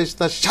বাংলাদেশ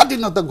তার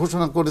স্বাধীনতা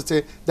ঘোষণা করেছে,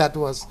 দ্যাট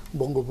ওয়াজ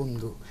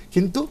বঙ্গবন্ধু।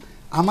 কিন্তু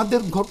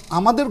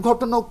আমাদের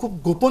ঘটনাও খুব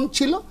গোপন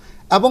ছিল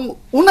এবং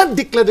ওনার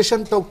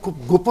ডিক্লারেশনটাও খুব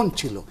গোপন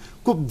ছিল।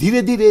 খুব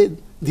ধীরে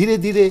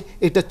ধীরে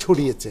এটা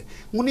ছড়িয়েছে।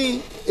 উনি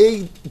এই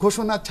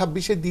ঘোষণা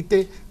 26শে দিতে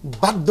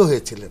বাধ্য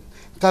হয়েছিলেন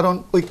কারণ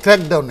ওই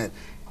ক্র্যাকডাউনের।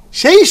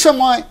 সেই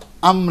সময়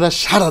আমরা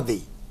সাড়া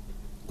দিই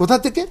কোথা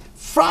থেকে?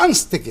 ফ্রান্স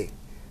থেকে,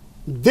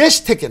 দেশ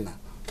থেকে না,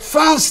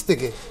 ফ্রান্স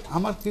থেকে।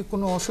 আমার কি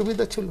কোনো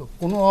অসুবিধা ছিল?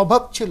 কোনো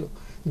অভাব ছিল?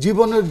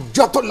 জীবনের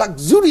যত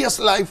লাক্সুরিয়াস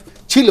লাইফ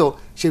ছিল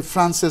সেই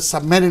ফ্রান্সের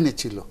সাবমেরিনে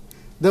ছিল।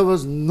 দেয়ার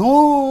ওয়াজ নো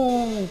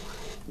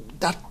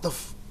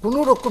কোনো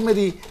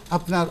রকমেরই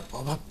আপনার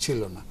অভাব ছিল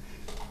না।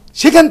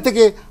 সেখান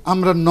থেকে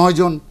আমরা 9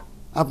 জন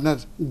আপনার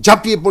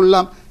ঝাঁপিয়ে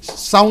পড়লাম,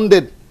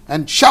 sounded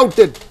and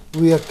shouted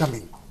we are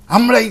coming.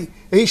 আমরাই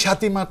এই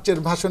 7ই মার্চের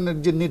ভাষণের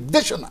যে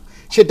নির্দেশনা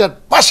সেটার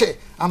পাশে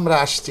আমরা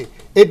আসছি।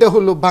 এটা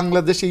হলো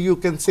বাংলাদেশে ইউ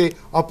ক্যান সে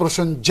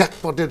অপারেশন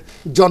জ্যাকপটের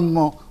জন্ম,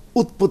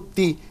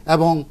 উৎপত্তি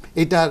এবং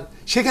এটার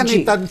সেখানে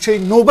তার সেই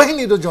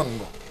নৌবাহিনীরও জন্ম।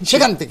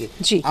 সেখান থেকে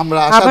আমরা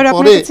আসার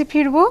পরে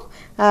ফিরবো।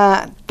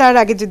 তার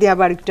আগে যদি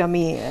আবার একটু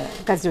আমি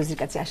কাজী রোজির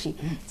কাছে আসি,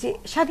 যে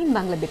স্বাধীন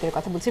বাংলা বেতারের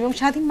কথা বলছি এবং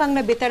স্বাধীন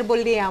বাংলা বেতার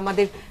বললে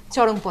আমাদের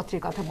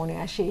চরমপত্রের কথা মনে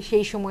আসে,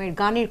 সেই সময়ের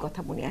গানের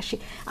কথা মনে আসে।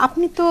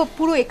 আপনি তো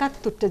পুরো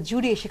 ৭১টা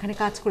জুড়ে সেখানে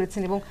কাজ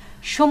করেছেন এবং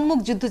সম্মুখ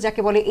যুদ্ধ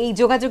যাকে বলে এই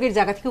যোগাযোগের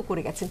জায়গা থেকেও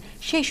করে গেছেন,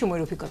 সেই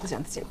সময়ের অভিজ্ঞতা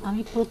জানতে চাই।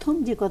 আমি প্রথম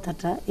যে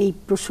কথাটা এই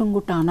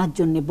প্রসঙ্গটা আনার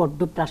জন্য বড্ড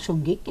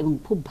প্রাসঙ্গিক এবং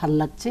খুব ভাল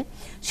লাগছে,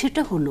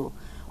 সেটা হলো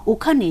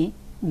ওখানে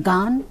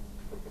গান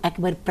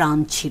একবার প্রাণ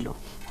ছিল।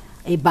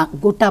 এই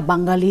গোটা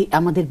বাঙালি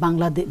আমাদের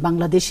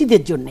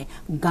বাংলাদেশিদের জন্য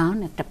গান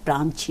একটা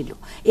প্রাণ ছিল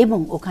এবং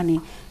ওখানে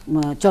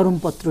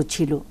চরমপত্র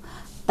ছিল।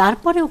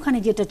 তারপরে ওখানে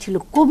যেটা ছিল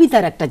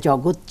কবিতার একটা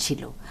জগৎ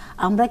ছিল।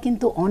 আমরা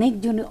কিন্তু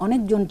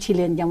অনেকজন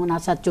ছিলেন, যেমন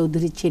আসাদ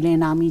চৌধুরী ছিলেন,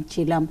 আমি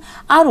ছিলাম,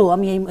 আরও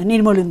আমি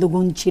নির্মলেন্দু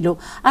গুণ ছিল,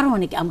 আরও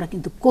অনেকে। আমরা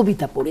কিন্তু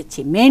কবিতা পড়েছি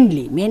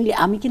মেনলি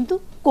আমি কিন্তু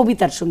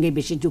কবিতার সঙ্গে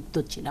বেশি যুক্ত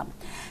ছিলাম।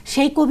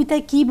 সেই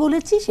কবিতায় কি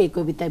বলেছি? সেই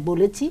কবিতায়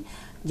বলেছি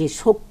যে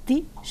শক্তি,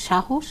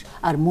 সাহস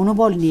আর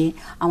মনোবল নিয়ে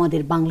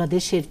আমাদের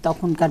বাংলাদেশের,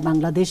 তখনকার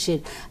বাংলাদেশের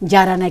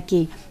যারা নাকি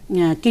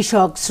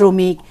কৃষক,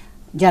 শ্রমিক,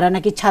 যারা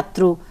নাকি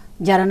ছাত্র,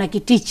 যারা নাকি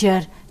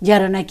টিচার,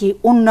 যারা নাকি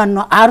অন্যান্য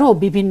আরও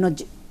বিভিন্ন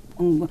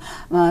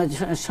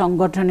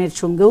সংগঠনের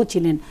সঙ্গেও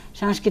ছিলেন,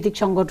 সাংস্কৃতিক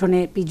সংগঠনে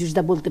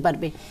পীযূষদা বলতে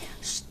পারবে,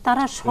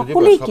 তারা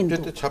সকলেই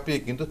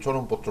কিন্তু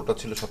চরমপত্রটা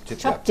ছিল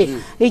সবচেয়ে।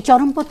 এই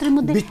চরমপত্রের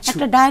মধ্যে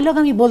একটা ডায়লগ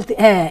আমি বলতে,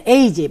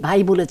 এই যে ভাই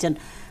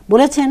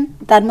বলেছেন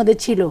তার মধ্যে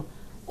ছিল,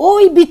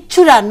 ওই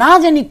বিচ্ছুরা না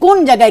জানি কোন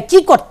জায়গায় কি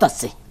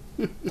করতেছে।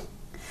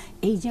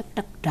 এই যে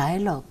একটা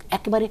ডায়লগ,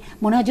 একেবারে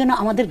মনে হয় যেন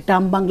আমাদের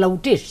গ্রাম বাংলা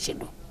উঠে এসেছিল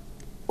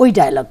ওই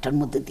ডায়লগটার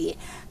মধ্যে দিয়ে।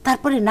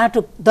 তারপরে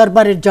নাটক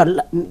দরবারের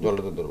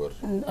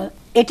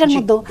এটার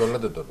মধ্যে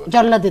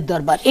জল্লাদের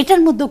দরবার,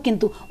 এটার মধ্যেও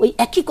কিন্তু ওই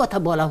একই কথা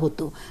বলা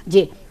হতো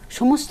যে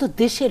সমস্ত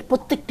দেশের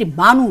প্রত্যেকটি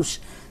মানুষ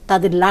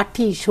তাদের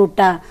লাঠি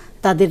সোটা,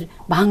 তাদের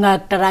ভাঙা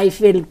একটা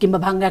রাইফেল কিংবা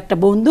ভাঙা একটা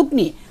বন্দুক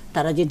নিয়ে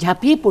তারা যে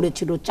ঝাঁপিয়ে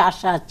পড়েছিল,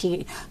 চাষা,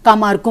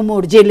 কামার,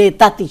 কুমোর, জেলে,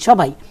 তাঁতি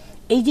সবাই।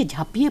 এই যে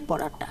ঝাঁপিয়ে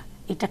পড়াটা,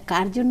 এটা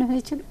কার জন্য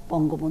হয়েছিল?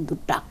 বঙ্গবন্ধুর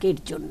ডাকের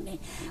জন্যে।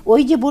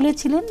 ওই যে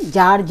বলেছিলেন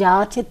যার যা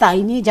আছে তাই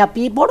নিয়ে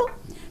ঝাঁপিয়ে পড়ো,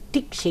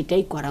 ঠিক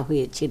সেটাই করা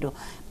হয়েছিল।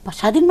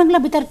 স্বাধীন বাংলা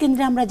বেতার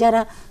কেন্দ্রে আমরা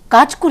যারা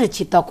কাজ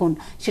করেছি তখন,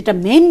 সেটা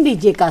মেনলি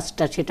যে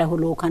কাজটা সেটা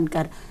হলো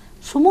ওখানকার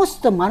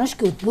সমস্ত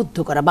মানুষকে উদ্বুদ্ধ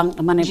করা,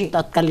 মানে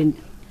তৎকালীন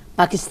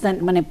পাকিস্তান,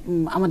 মানে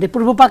আমাদের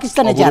পূর্ব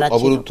পাকিস্তানে যারা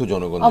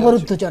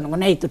অবরুদ্ধ জনগণ,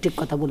 এই তো ঠিক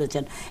কথা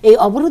বলেছেন, এই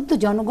অবরুদ্ধ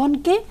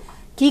জনগণকে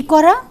কি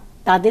করা,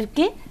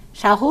 তাদেরকে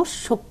সাহস,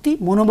 শক্তি,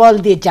 মনোবল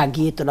দিয়ে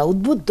জাগিয়ে তোলা,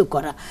 উদ্বুদ্ধ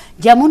করা।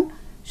 যেমন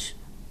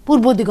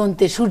পূর্ব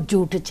দিগন্তে সূর্য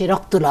উঠেছে,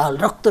 রক্তলাল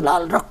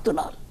রক্তলাল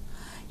রক্তলাল,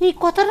 এই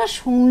কথাটা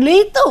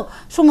শুনলেই তো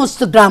সমস্ত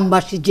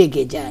গ্রামবাসী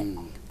জেগে যায়।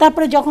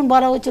 তারপরে যখন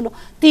বলা হয়েছিল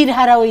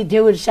তীরহারা ওই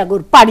ঢেউয়ের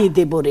সাগর পাড়ি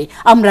দেব রে,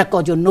 আমরা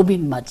কজন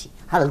নবীন মাঝি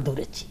হাল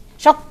ধরেছি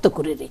শক্ত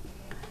করে রে,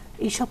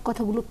 এইসব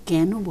কথাগুলো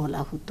কেন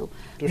বলা হতো?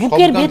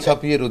 বুকের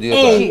ছাপিয়ে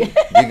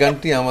যে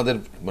গানটি আমাদের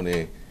মানে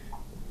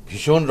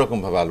ভীষণ রকম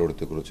ভাবে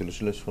আলোড়িত করেছিল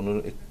শোনো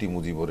একটি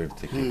মুজিবরের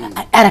থেকে,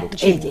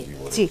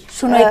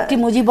 শোনো একটি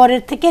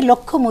মুজিবরের থেকে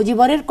লক্ষ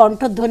মুজিবরের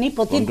কণ্ঠধ্বনি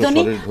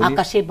প্রতিধ্বনি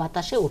আকাশে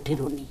বাতাসে ওঠে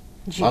রনি।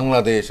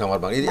 বাংলাদেশ আমার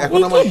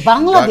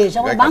বাংলাদেশ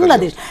আমার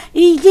বাংলাদেশ,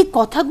 এই যে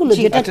কথাগুলো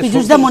যেটা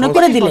পীযুষদা মনে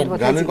করে দিলেন,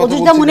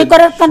 পীযুষদা মনে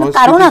করার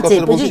কারণ আছে,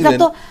 পীযুষদা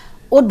তো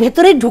ওর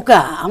ভেতরেই ঢোকা,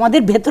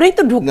 আমাদের ভেতরেই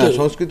তো ঢুকে।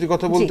 সংস্কৃতির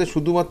কথা বলতে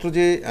শুধুমাত্র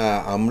যে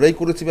আমরাই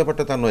করেছি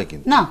ব্যাপারটা তা নয়,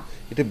 কিন্তু না,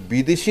 এটা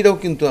বিদেশিরাও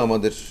কিন্তু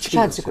আমাদের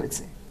সাহায্য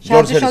করেছে।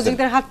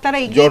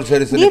 জর্জ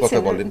হ্যারিসনের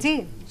কথা বলেন,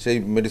 সেই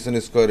মেডিসন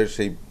স্কয়ারের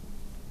সেই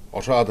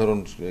অসাধারণ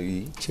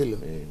ছিল,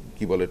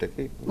 কি বলে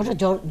এটাকে,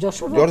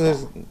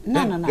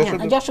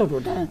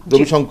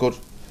 রবিশঙ্কর,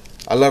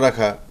 আল্লাহ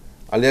রাখা,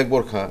 আলী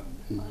আকবর খাঁ,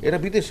 এরা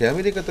বিদেশে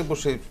আমেরিকাতে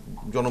বসে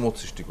জনমত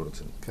সৃষ্টি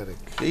করেছেন।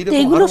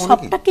 এইগুলো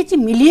সবটা কিছু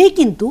মিলিয়েই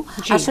কিন্তু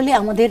আসলে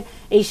আমাদের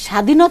এই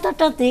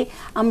স্বাধীনতাটাতে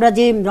আমরা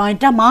যে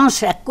 9টা মাস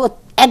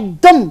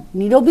একদম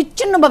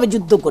নিরবিচ্ছিন্নভাবে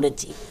যুদ্ধ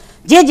করেছি,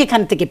 যে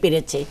যেখান থেকে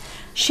পেরেছে,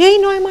 সেই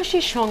 9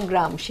 মাসের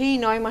সংগ্রাম, সেই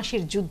 9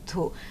 মাসের যুদ্ধ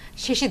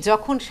শেষে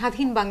যখন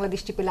স্বাধীন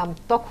বাংলাদেশটি পেলাম,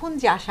 তখন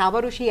যে আশা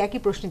আবারও সেই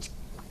একই প্রশ্নে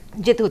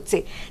যেতে হচ্ছে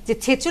যে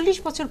 46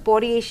 বছর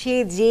পরে এসে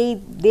যেই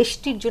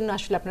দেশটির জন্য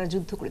আসলে আপনারা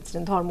যুদ্ধ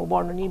করেছিলেন, ধর্ম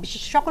বর্ণ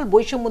নির্বিশেষে সকল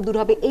বৈষম্য দূর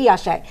হবে এই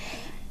আশায়,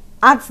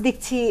 আজ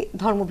দেখছি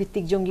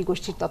ধর্মভিত্তিক জঙ্গি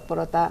গোষ্ঠীর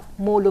তৎপরতা,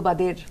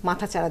 মৌলবাদের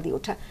মাথাচাড়া দিয়ে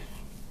ওঠা।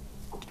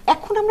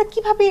 এখন আমরা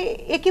কিভাবে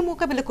একে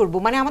মোকাবেলা করব?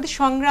 মানে আমাদের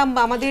সংগ্রাম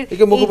বা আমাদের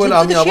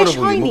আমি আবারও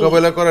বলি,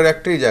 মোকাবেলা করার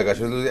একটাই জায়গা,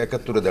 সেটা হচ্ছে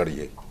 71-এ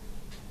দাঁড়িয়ে,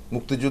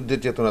 মুক্তিযুদ্ধের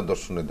চেতনা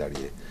দর্শনে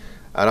দাঁড়িয়ে।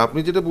 আর আপনি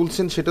যেটা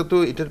বলছেন সেটা তো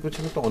এটার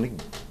পেছনে তো অনেক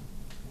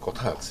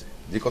কথা আছে,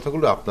 যে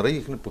কথাগুলো আপনারাই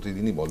এখানে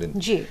প্রতিদিনই বলেন।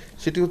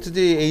 সেটি হচ্ছে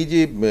যে এই যে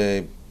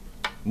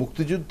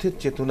মুক্তিযুদ্ধের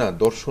চেতনা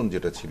দর্শন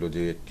যেটা ছিল,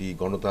 যে একটি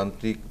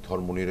গণতান্ত্রিক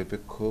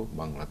ধর্মনিরপেক্ষ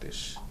বাংলাদেশ,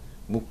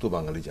 মুক্ত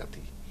বাঙালি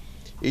জাতি,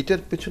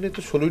 এইটার পেছনে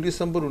তো 16ই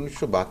ডিসেম্বর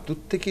 1972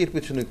 থেকে এর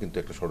পেছনে কিন্তু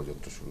একটা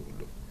ষড়যন্ত্র শুরু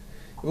হলো।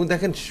 এবং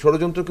দেখেন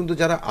ষড়যন্ত্র কিন্তু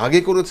যারা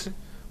আগে করেছে,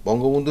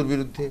 বঙ্গবন্ধুর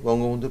বিরুদ্ধে,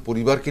 বঙ্গবন্ধুর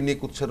পরিবারকে নিয়ে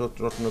কুৎসা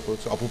রচনা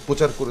করেছে,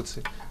 অপপ্রচার করেছে,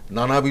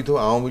 নানাবিধ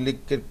আওয়ামী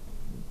লীগকে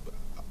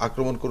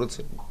আক্রমণ করেছে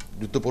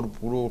যুদ্ধ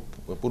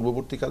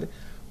পূর্ববর্তীকালে।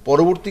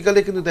 পরবর্তীকালে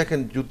কিন্তু দেখেন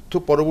যুদ্ধ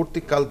পরবর্তী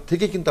কাল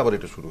থেকে কিন্তু আবার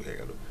এটা শুরু হয়ে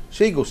গেল।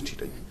 সেই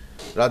গোষ্ঠীটাই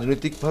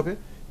রাজনৈতিকভাবে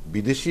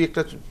বিদেশি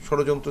একটা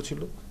ষড়যন্ত্র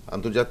ছিল,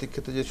 আন্তর্জাতিক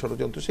ক্ষেত্রে যে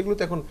ষড়যন্ত্র, সেগুলো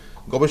তো এখন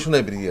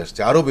গবেষণায় বেরিয়ে আসছে,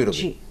 আরো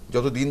বেরোবে।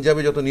 যত দিন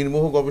যাবে, যত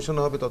নির্মোহ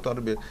গবেষণা হবে, তত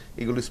আরো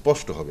এগুলো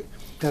স্পষ্ট হবে।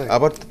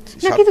 আবার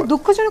না, কিন্তু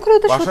দুঃখজনক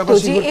হলেও তো সত্য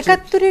যে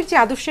 71-এর যে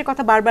আদর্শের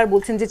কথা বারবার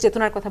বলছেন, যে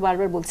চেতনার কথা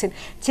বারবার বলছেন,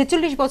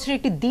 46 বছরের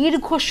একটি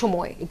দীর্ঘ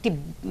সময়, একটি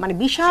মানে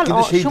বিশাল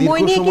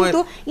সময় নিয়ে কিন্তু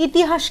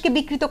ইতিহাসকে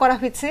বিকৃত করা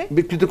হয়েছে,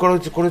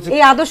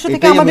 এই আদর্শ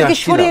থেকে আমাদেরকে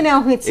সরিয়ে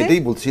নেওয়া হয়েছে।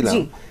 এটাই বলছিলাম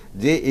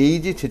যে এই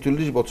যে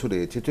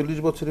 46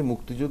 বছরে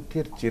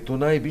মুক্তিযুদ্ধের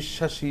চেতনায়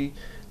বিশ্বাসী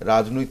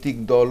রাজনৈতিক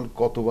দল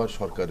কতবার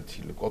সরকার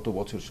ছিল, কত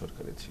বছর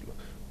সরকারে ছিল?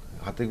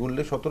 হাতে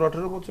গুনলে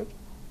 17-18 বছর।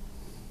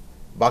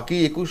 বাকি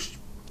 21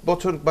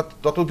 বছর বা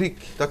ততোধিক,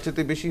 তার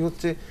চেয়ে বেশি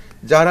হচ্ছে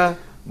যারা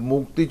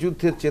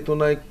মুক্তিযুদ্ধের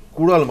চেতনায়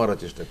কুড়াল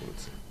মারার চেষ্টা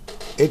করেছে,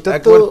 এটা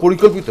তো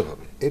পরিকল্পিত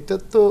হবে। এটা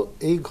তো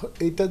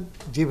এইটা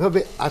যেভাবে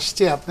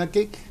আসছে, আপনাকে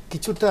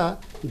কিছুটা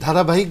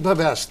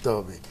ধারাবাহিকভাবে আসতে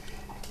হবে।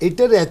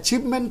 এটার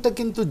অ্যাচিভমেন্টটা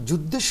কিন্তু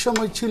যুদ্ধের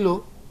সময় ছিল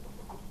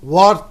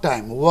ওয়ার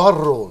টাইম, ওয়ার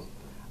রোল।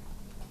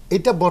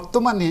 এটা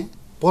বর্তমানে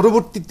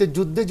পরবর্তীতে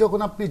যুদ্ধে যখন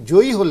আপনি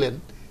জয়ী হলেন,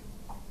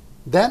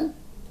 দেন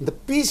the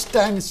piece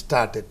time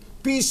started,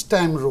 piece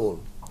time role.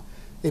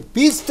 এই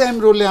পিস টাইম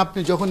রোলে আপনি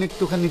যখন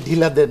একটুখানি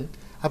ঢিলা দেন,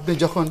 আপনি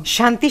যখন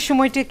শান্তির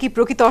সময়টা কি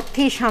প্রকৃত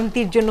অর্থেই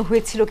শান্তির জন্য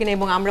হয়েছিল কিনা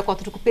এবং আমরা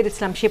কতটুকু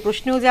পেরেছিলাম, সে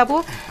প্রশ্নেও যাব।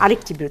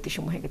 আরেকটি বিরতি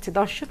সময় হয়ে গেছে,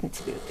 দর্শক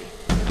নিচ্ছে বিরতি।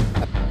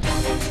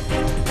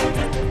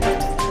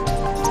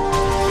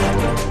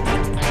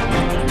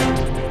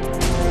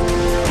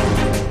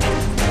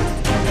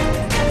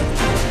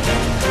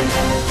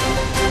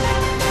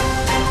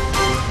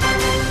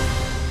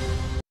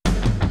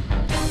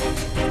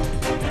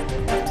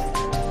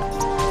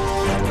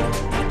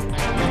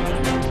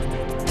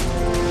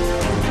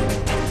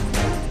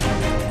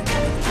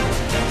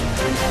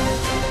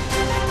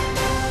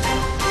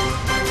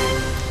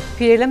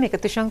 ফিরে এলাম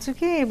একাত্তর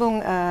সংযোগে এবং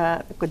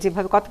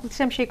যেভাবে কথা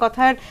বলছিলাম সেই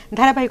কথার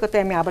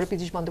ধারাবাহিকতায় আমি আবার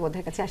পীযুষ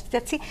বন্দ্যোপাধ্যায়ের কাছে আসতে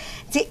চাচ্ছি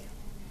যে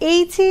এই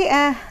যে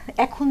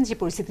এখন যে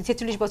পরিস্থিতি,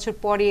 46 বছর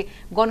পরে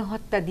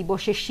গণহত্যা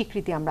দিবসের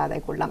স্বীকৃতি আমরা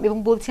আদায় করলাম এবং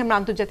বলছি আমরা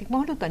আন্তর্জাতিক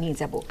মহলেও তা নিয়ে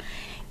যাব।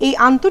 এই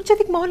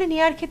আন্তর্জাতিক মহলে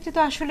নেওয়ার ক্ষেত্রে তো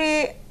আসলে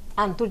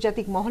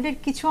আন্তর্জাতিক মহলের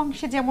কিছু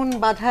অংশে যেমন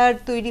বাধার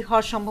তৈরি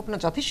হওয়ার সম্ভাবনা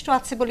যথেষ্ট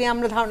আছে বলে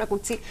আমরা ধারণা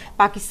করছি।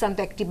 পাকিস্তান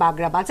তো একটি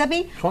বাগড়া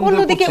বাজাবেই,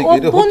 অন্যদিকে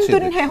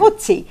অভ্যন্তরীণ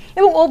হচ্ছেই,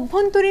 এবং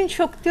অভ্যন্তরীণ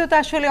শক্তিও তো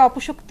আসলে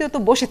অপশক্তিও তো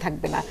বসে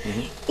থাকবে না।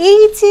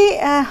 এই যে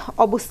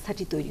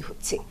অবস্থাটি তৈরি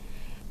হচ্ছে,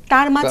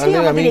 তার মাঝেই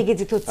আমাদের এগিয়ে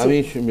যেতে হচ্ছে। আমি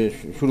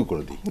শুরু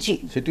করে দিই।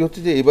 সেটি হচ্ছে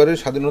যে এবারের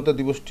স্বাধীনতা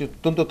দিবসটি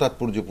অত্যন্ত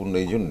তাৎপর্যপূর্ণ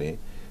এই জন্যে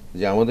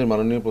যে আমাদের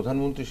মাননীয়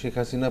প্রধানমন্ত্রী শেখ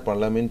হাসিনা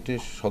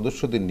পার্লামেন্টের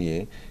সদস্যদের নিয়ে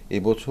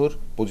এবছর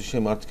 25শে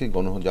মার্চকে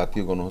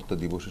জাতীয় গণহত্যা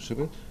দিবস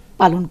হিসেবে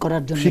পালন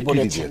করার জন্য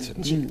স্বীকৃতি দিয়েছেন,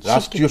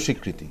 রাষ্ট্রীয়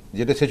স্বীকৃতি,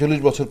 যেটা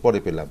 46 বছর পরে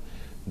পেলাম,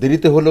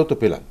 দেরিতে হলেও তো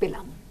পেলাম।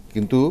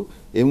 কিন্তু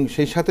এবং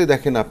সেই সাথে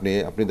দেখেন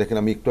আপনি দেখেন,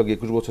 আমি একটু আগে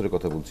 21 বছরের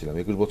কথা বলছিলাম,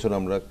 21 বছর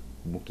আমরা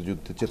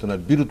মুক্তিযুদ্ধের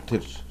চেতনার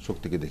বিরুদ্ধের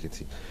শক্তিকে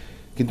দেখেছি,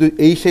 কিন্তু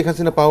এই শেখ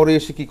হাসিনা পাওয়ারে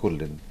এসে কি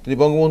করলেন? তিনি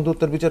বঙ্গবন্ধু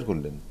হত্যার বিচার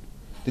করলেন,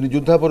 তিনি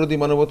যুদ্ধাপরাধী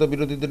মানবতা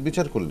বিরোধীদের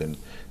বিচার করলেন।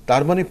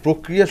 তার মানে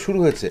প্রক্রিয়া শুরু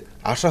হয়েছে,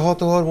 আশাহত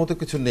হওয়ার মতো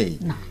কিছু নেই।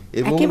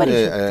 এবং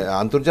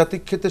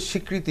আন্তর্জাতিক ক্ষেত্রে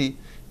স্বীকৃতি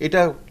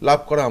এটা লাভ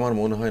করা আমার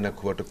মনে হয় না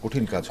খুব একটা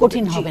কঠিন কাজ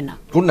হবে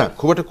না।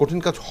 খুব একটা কঠিন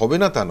কাজ হবে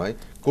না তা নয়,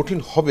 কঠিন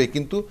হবে,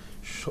 কিন্তু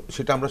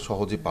সেটা আমরা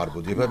সহজে পারবো।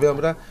 যেভাবে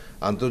আমরা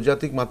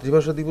আন্তর্জাতিক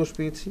মাতৃভাষা দিবস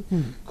পেয়েছি,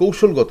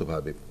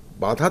 কৌশলগতভাবে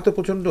বাধা তো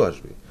প্রচন্ড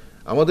আসবে।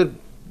 আমাদের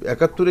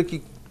 71-এ কি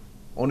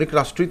অনেক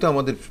রাষ্ট্রই তো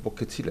আমাদের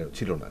পক্ষে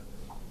ছিল না,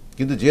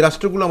 কিন্তু যে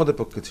রাষ্ট্রগুলো আমাদের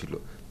পক্ষে ছিল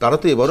তারা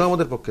তো এবারও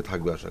আমাদের পক্ষে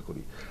থাকবে আশা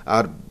করি।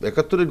 আর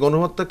 71-এর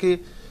গণহত্যাকে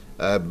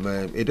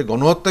এটা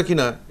গণহত্যা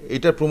কিনা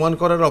এটা প্রমাণ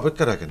করার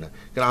অপেক্ষা রাখে না,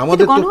 কারণ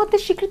আমাদের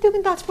গণহত্যার স্বীকৃতিও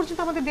কিন্তু আজ পর্যন্ত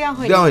আমাদের দেওয়া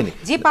হয়নি।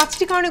 যে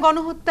 5টি কারণে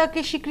গণহত্যাকে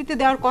স্বীকৃতি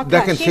দেওয়ার কথা,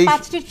 সেই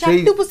 5টির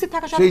 4টি উপস্থিত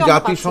থাকা সত্ত্বেও সেই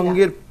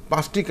জাতিসংঘের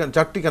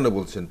 4টি কেন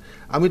বলছেন?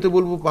 আমি তো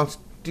বলবো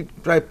 5টি,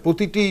 প্রায়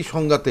প্রতিটি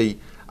সংজ্ঞাতেই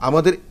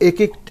আমাদের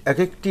এক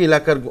একটি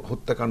এলাকার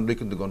হত্যাকাণ্ডই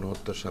কিন্তু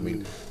গণহত্যার শামিল।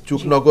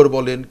 চুকনগর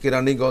বলেন,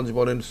 কেরানীগঞ্জ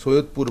বলেন,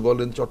 সৈয়দপুর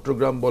বলেন,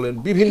 চট্টগ্রাম বলেন,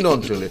 বিভিন্ন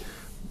অঞ্চলে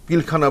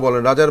পিলখানা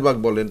বলেন, রাজারবাগ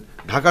বলেন,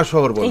 ঢাকা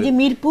শহর বলেন,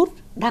 মিরপুর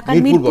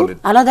বলেন।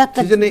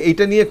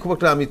 এইটা নিয়ে খুব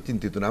একটা আমি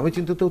চিন্তিত না। আমি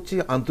চিন্তিত হচ্ছি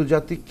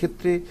আন্তর্জাতিক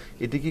ক্ষেত্রে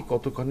এটি কি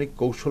কতখানি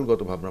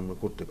কৌশলগত ভাবে আমরা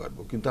করতে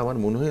পারবো। কিন্তু আমার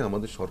মনে হয়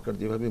আমাদের সরকার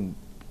যেভাবে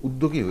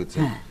উদ্যোগী হয়েছে,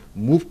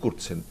 মুভ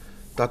করছেন,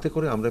 তাতে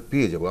করে আমরা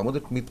পেয়ে যাব।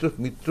 আমাদের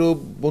মিত্র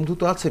বন্ধু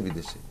তো আছে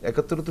বিদেশে,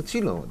 71-এ তো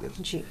ছিল আমাদের।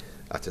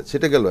 আচ্ছা,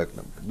 সেটা গেল 1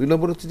 নম্বর। 2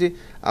 নম্বর হচ্ছে যে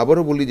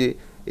আবারও বলি যে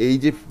এই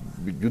যে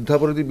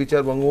যুদ্ধাপরাধী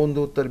বিচার, বঙ্গবন্ধু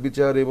হত্যার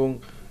বিচার এবং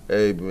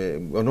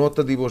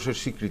গণহত্যা দিবসের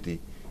স্বীকৃতি,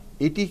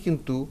 এটি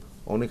কিন্তু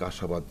অনেক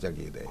আশাবাদ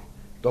জাগিয়ে দেয়।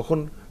 তখন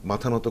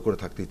মাথা নত করে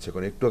থাকতে ইচ্ছে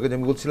করে। একটু আগে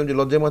আমি বলছিলাম যে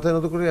লজ্জায় মাথা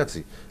নত করে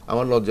আছি,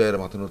 আমার লজ্জায়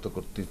মাথা নত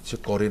করতে ইচ্ছে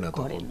করে না।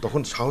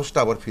 তখন সাহসটা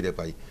আবার ফিরে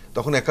পাই,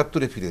 তখন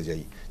 71-এ ফিরে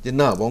যাই যে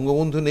না,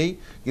 বঙ্গবন্ধু নেই,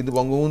 কিন্তু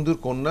বঙ্গবন্ধুর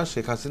কন্যা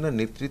শেখ হাসিনার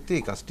নেতৃত্বে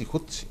এই কাজটি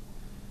হচ্ছে।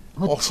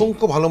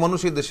 অসংখ্য ভালো মানুষ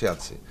এই দেশে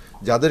আছে,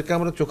 যাদেরকে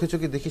আমরা চোখে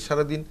চোখে দেখি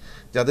সারাদিন,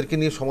 যাদেরকে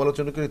নিয়ে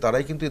সমালোচনা করি,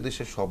 তারাই কিন্তু এই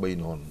দেশের সবাই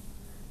নন।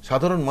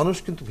 সাধারণ মানুষ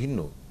কিন্তু ভিন্ন,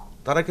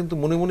 তারা কিন্তু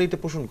মনে মনে এটা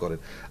পোষণ করেন।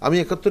 আমি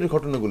 71-এর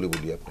ঘটনাগুলো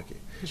বলি আপনাকে।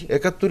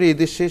 71-এ এই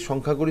দেশে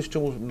সংখ্যাগরিষ্ঠ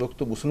লোক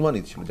তো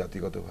মুসলমানই ছিল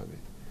জাতিগতভাবে,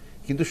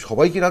 কিন্তু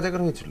সবাই কি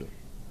রাজাকার হয়েছিল?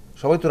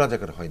 সবাই তো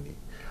রাজাকার হয়নি।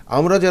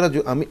 আমরা যারা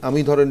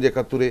আমি ধরেন যে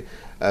 71-এ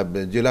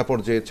জেলা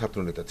পর্যায়ে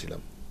ছাত্রনেতা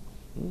ছিলাম,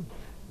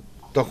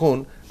 তখন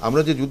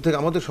আমরা যে যুদ্ধে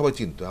আমাদের সবাই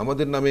চিনত,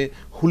 আমাদের নামে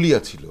হুলিয়া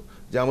ছিল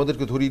যে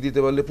আমাদেরকে ধরিয়ে দিতে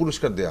পারলে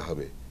পুরস্কার দেয়া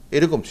হবে,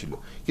 এরকম ছিল।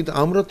 কিন্তু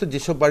আমরা তো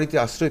যেসব বাড়িতে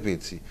আশ্রয়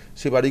পেয়েছি,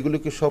 সেই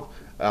বাড়িগুলোকে সব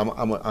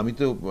আমি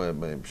তো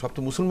সব তো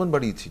মুসলমান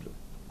বাড়িই ছিল,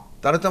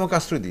 তারা তো আমাকে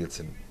আশ্রয়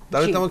দিয়েছেন,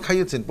 তারা তো আমাকে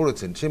খাইয়েছেন,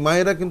 পড়েছেন। সেই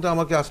মায়েরা কিন্তু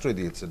আমাকে আশ্রয়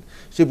দিয়েছেন,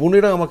 সেই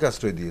বোনেরা আমাকে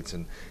আশ্রয়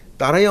দিয়েছেন,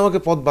 তারাই আমাকে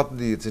পথ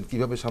বাতলে দিয়েছেন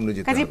কিভাবে সামনে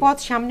যেতে হবে।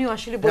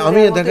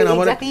 আমি দেখেন,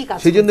 আমার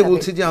সেই জন্য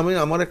বলছি যে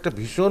আমার একটা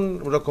ভীষণ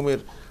রকমের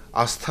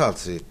আস্থা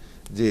আছে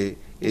যে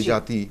এই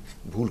জাতি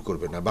ভুল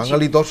করবে না।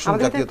 বাঙালি দর্শন,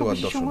 জাতীয়তাবাদ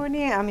দর্শন।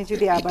 আমি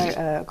যদি আবার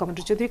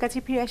কমান্ডার চৌধুরীর কাছে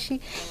ফিরে আসি,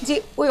 যে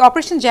ওই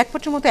অপারেশন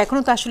জ্যাকপটের মতো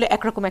এখনো তো আসলে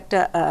একরকম একটা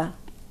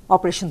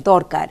অপারেশন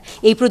দরকার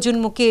এই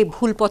প্রজন্মকে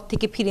ভুল পথ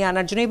থেকে ফিরে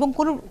আনার জন্য, এবং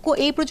কোনো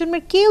এই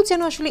প্রজন্মের কেউ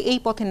যেন আসলে এই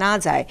পথে না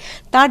যায়,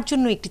 তার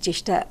জন্য একটি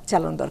চেষ্টা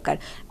চালানো দরকার।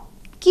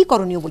 কি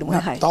করণীয় বলে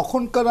মনে হয়?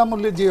 তখনকার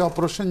আমলে যে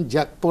অপারেশন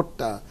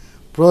জ্যাকপটটা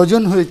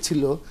প্রয়োজন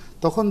হয়েছিল,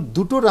 তখন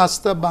দুটো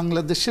রাস্তা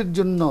বাংলাদেশের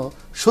জন্য,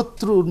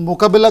 শত্রুর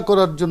মোকাবেলা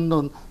করার জন্য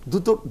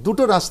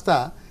দুটো রাস্তা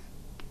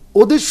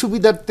ওদের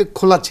সুবিধার্থে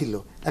খোলা ছিল।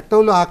 একটা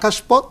হলো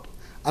আকাশপথ,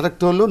 আর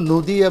একটা হলো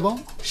নদী এবং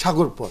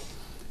সাগরপথ।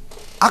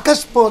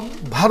 আকাশপথ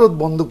ভারত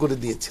বন্ধ করে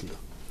দিয়েছিল,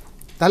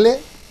 তাহলে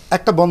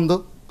একটা বন্ধ,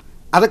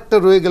 আরেকটা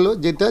রয়ে গেল,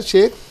 যেটা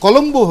সে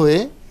কলম্বো হয়ে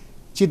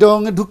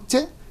চিটাগংয়ে ঢুকছে,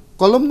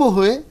 কলম্বো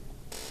হয়ে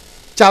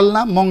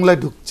চালনা মংলায়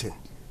ঢুকছে।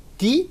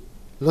 কি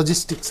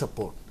লজিস্টিক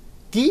সাপোর্ট,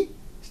 কি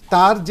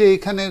তার যে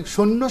এখানে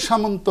সৈন্য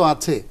সামন্ত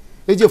আছে,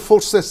 এই যে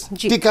ফোর্সেস,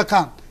 টিকা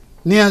খান,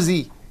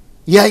 নিয়াজি,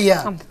 ইয়াইয়া,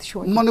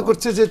 মনে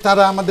করছে যে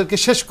তারা আমাদেরকে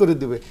শেষ করে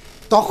দেবে।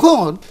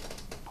 তখন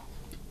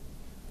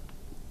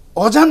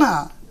অজানা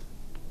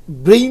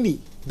ব্রেইনি,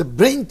 দ্য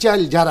ব্রেইন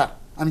চাইল্ড যারা,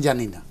 আমি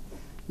জানি না,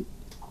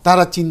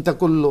 তারা চিন্তা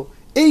করলো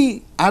এই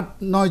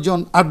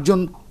 8 জন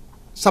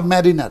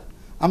সাবমেরিনার,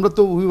 আমরা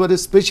তো উই ওয়ার এ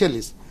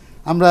স্পেশালিস্ট,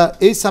 আমরা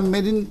এই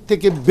সাবমেরিন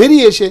থেকে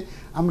বেরিয়ে এসে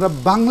আমরা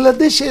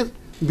বাংলাদেশের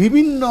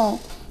বিভিন্ন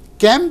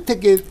ক্যাম্প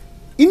থেকে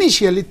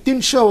ইনিশিয়ালি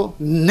 300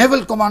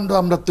 নেভাল কমান্ডো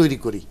আমরা তৈরি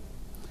করি,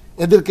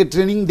 এদেরকে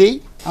ট্রেনিং দেই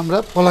আমরা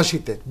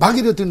পলাশিতে,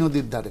 ভাগীরথী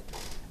নদীর ধারে,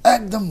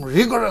 একদম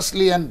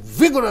rigorously and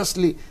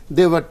vigorously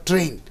they were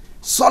train,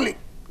 solid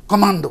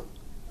commando,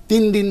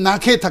 3 দিন না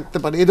খেয়ে থাকতে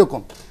পারে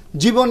এরকম,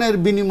 জীবনের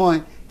বিনিময়ে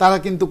তারা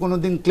কিন্তু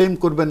কোনোদিন ক্লেম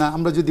করবে না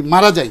আমরা যদি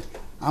মারা যাই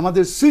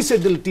আমাদের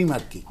সুইসাইডাল টিম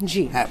আর কি।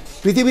 জি, হ্যাঁ,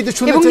 পৃথিবীতে এবং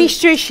শুনেছেন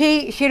নিশ্চয়ই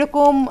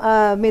সেরকম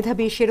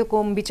মেধাবী,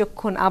 সেরকম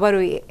বিচক্ষণ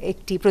আবারও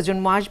একটি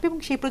প্রজন্ম আসবে এবং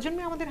সেই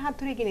প্রজন্মে আমাদের হাত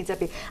ধরে এগিয়ে নিয়ে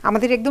যাবে।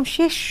 আমাদের একদম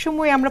শেষ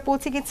সময়ে আমরা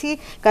পৌঁছে গেছি।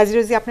 কাজী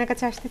রোজি, আপনার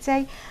কাছে আসতে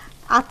চাই,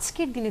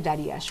 আজকের দিনে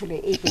দাঁড়িয়ে আসলে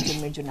এই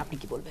প্রজন্মের জন্য আপনি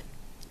কি বলবেন?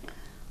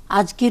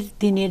 আজকের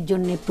দিনের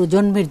জন্য,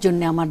 প্রজন্মের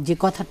জন্য আমার যে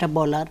কথাটা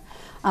বলার,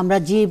 আমরা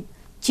যে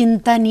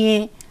চিন্তা নিয়ে,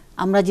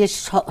 আমরা যে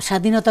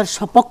স্বাধীনতার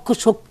সপক্ষ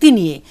শক্তি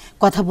নিয়ে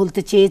কথা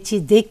বলতে চেয়েছি,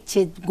 দেখছে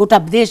গোটা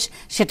দেশ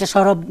সেটা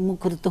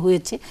সর্বমুখরিত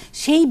হয়েছে,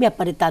 সেই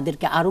ব্যাপারে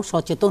তাদেরকে আরও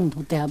সচেতন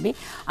হতে হবে,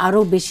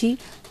 আরও বেশি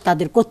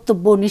তাদের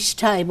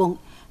কর্তব্যনিষ্ঠা এবং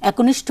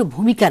একনিষ্ঠ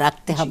ভূমিকা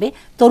রাখতে হবে।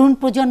 তরুণ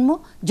প্রজন্ম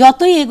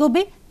যতই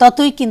এগোবে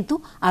ততই কিন্তু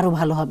আরও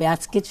ভালো হবে।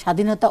 আজকের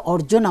স্বাধীনতা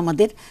অর্জন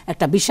আমাদের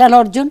একটা বিশাল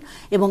অর্জন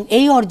এবং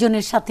এই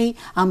অর্জনের সাথেই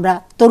আমরা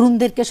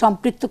তরুণদেরকে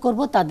সম্পৃক্ত করব,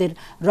 তাদের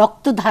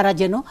রক্তধারা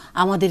যেন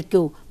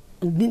আমাদেরকেও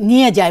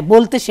নিয়ে যায়,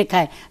 বলতে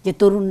শেখায় যে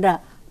তরুণরা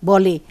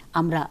বলে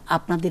আমরা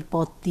আপনাদের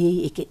পথ দিয়েই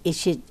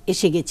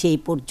এসে গেছি এই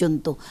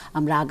পর্যন্ত,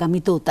 আমরা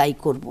আগামীতেও তাই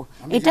করব।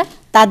 এটা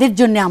তাদের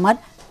জন্য আমার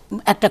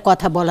একটা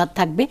কথা বলার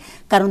থাকবে,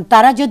 কারণ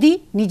তারা যদি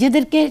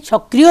নিজেদেরকে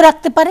সক্রিয়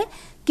রাখতে পারে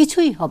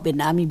কিছুই হবে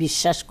না। আমি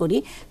বিশ্বাস করি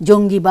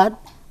জঙ্গিবাদ,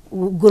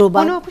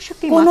 উগ্রবাদ,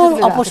 কোনো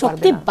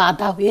অপশক্তি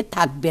বাধা হয়ে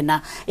থাকবে না।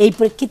 এই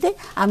প্রেক্ষিতে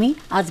আমি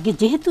আজকে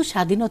যেহেতু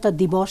স্বাধীনতা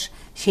দিবস,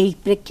 সেই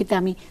প্রেক্ষিতে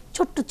আমি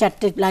ছোট্ট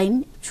 4টে লাইন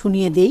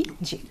শুনিয়ে দেই।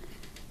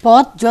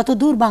 পথ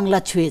যতদূর বাংলা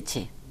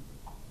ছুঁয়েছে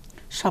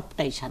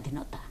সবটাই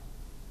স্বাধীনতা,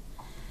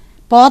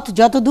 পথ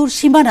যতদূর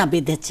সীমানা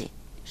বেঁধেছে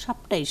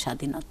সবটাই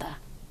স্বাধীনতা,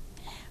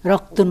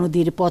 রক্ত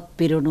নদীর পথ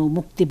পেরোনো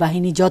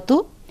মুক্তিবাহিনী যত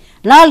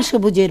লাল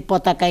সবুজের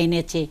পতাকা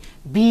এনেছে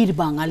বীর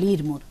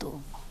বাঙালির মতো।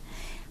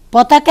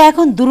 পতাকা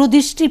এখন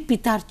দূরদৃষ্টির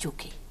পিতার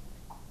চোখে,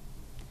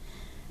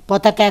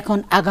 পতাকা এখন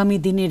আগামী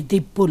দিনের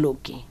দিব্য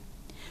লোকে।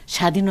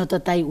 স্বাধীনতা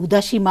তাই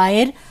উদাসী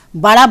মায়ের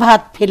বাড়া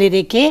ভাত ফেলে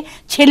রেখে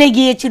ছেলে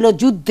গিয়েছিল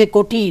যুদ্ধে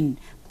কঠিন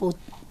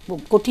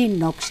কঠিন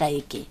নকশা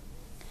এঁকে।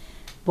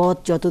 পথ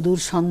যতদূর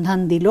সন্ধান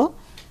দিল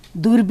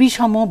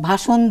দুর্বিষম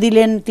ভাষণ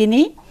দিলেন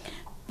তিনি,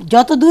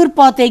 যতদূর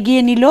পথ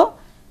এগিয়ে নিল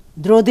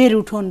দ্রোদের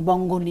উঠোন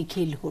বঙ্গ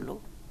নিখিল হলো।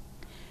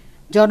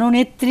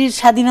 জননেত্রীর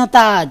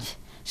স্বাধীনতা আজ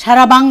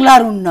সারা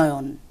বাংলার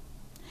উন্নয়ন,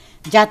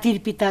 জাতির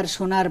পিতার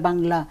সোনার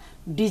বাংলা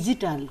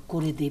ডিজিটাল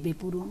করে দেবে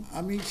পূরণ।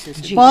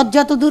 পথ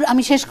যতদূর,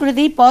 আমি শেষ করে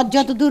দিই, পথ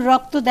যতদূর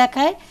রক্ত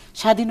দেখায়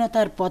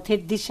স্বাধীনতার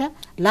পথের দিশা,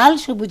 লাল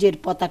সবুজের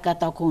পতাকা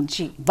তখন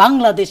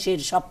বাংলাদেশের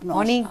স্বপ্ন।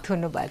 অনেক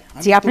ধন্যবাদ।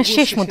 জি, আপনার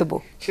শেষ মন্তব্য।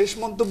 শেষ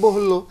মন্তব্য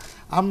হলো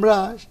আমরা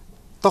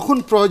তখন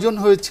প্রয়োজন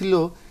হয়েছিল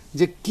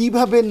যে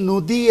কিভাবে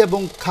নদী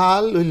এবং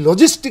খাল, ওই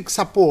লজিস্টিক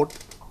সাপোর্ট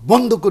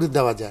বন্ধ করে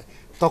দেওয়া যায়।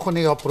 তখন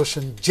এই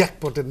অপারেশন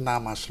জ্যাকপটের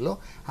নাম আসলো।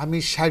 আমি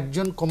 60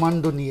 জন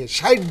কমান্ডো নিয়ে,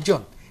 60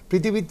 জন,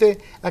 পৃথিবীতে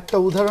একটা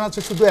উদাহরণ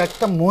আছে, শুধু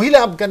একটা মহিলা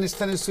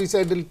আফগানিস্তানের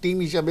সুইসাইডাল টিম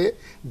হিসাবে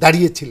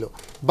দাঁড়িয়েছিল,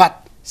 বাট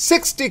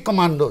 60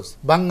 কমান্ডোস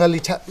বাঙালি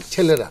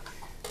ছেলেরা।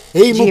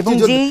 এই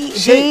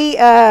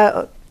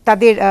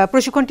তাদের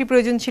প্রশিক্ষণটি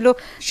প্রয়োজন ছিল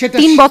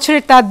 3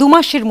 বছরের, তা 2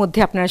 মাসের মধ্যে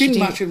আপনারা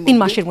 3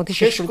 মাসের মধ্যে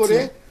শেষ করে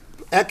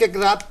এক এক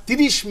রাত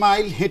 30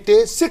 মাইল হেঁটে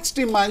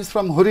 60 মাইলস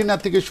ফ্রম হরিণা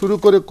থেকে শুরু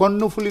করে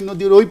কর্ণফুলী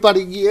নদীর ওই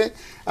পাড়ে গিয়ে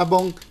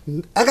এবং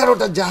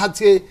 11টা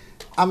জাহাজে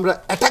আমরা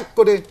অ্যাটাক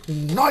করে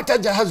 9টা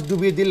জাহাজ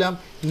ডুবিয়ে দিলাম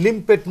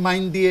লিম্পেট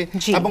মাইন দিয়ে।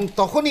 এবং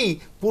তখনই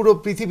পুরো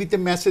পৃথিবীতে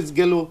মেসেজ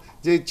গেল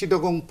যে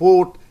Chittagong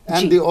port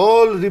and the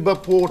all river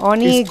port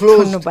is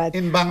closed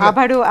in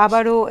Bangladesh.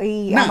 আবারও এই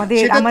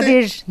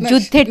আমাদের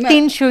যুদ্ধের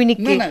 3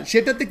 সৈনিককে,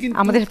 সেটাতে কিন্তু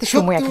আমাদের হাতে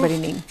সময় একেবারে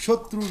নেই,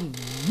 শত্রুর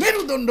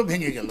মেরুদণ্ড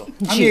ভেঙে গেল।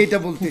 আমি এটা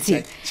বলতে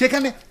চাই।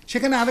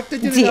 সেখানে আরেকটা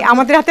জিনিস, জি,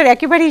 আমাদের হাতে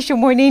একেবারেই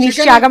সময় নেই।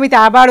 নিশ্চয়ই আগামীতে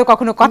আবারও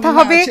কখনো কথা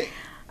হবে।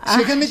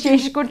 সেখানে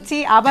শেষ করছি,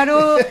 আবারও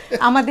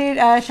আমাদের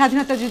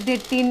স্বাধীনতা যুদ্ধের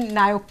 3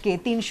 নায়ককে,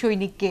 3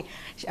 সৈনিককে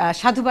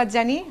সাধুবাদ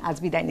জানিয়ে আজ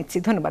বিদায় নিচ্ছি।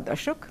 ধন্যবাদ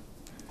দর্শক।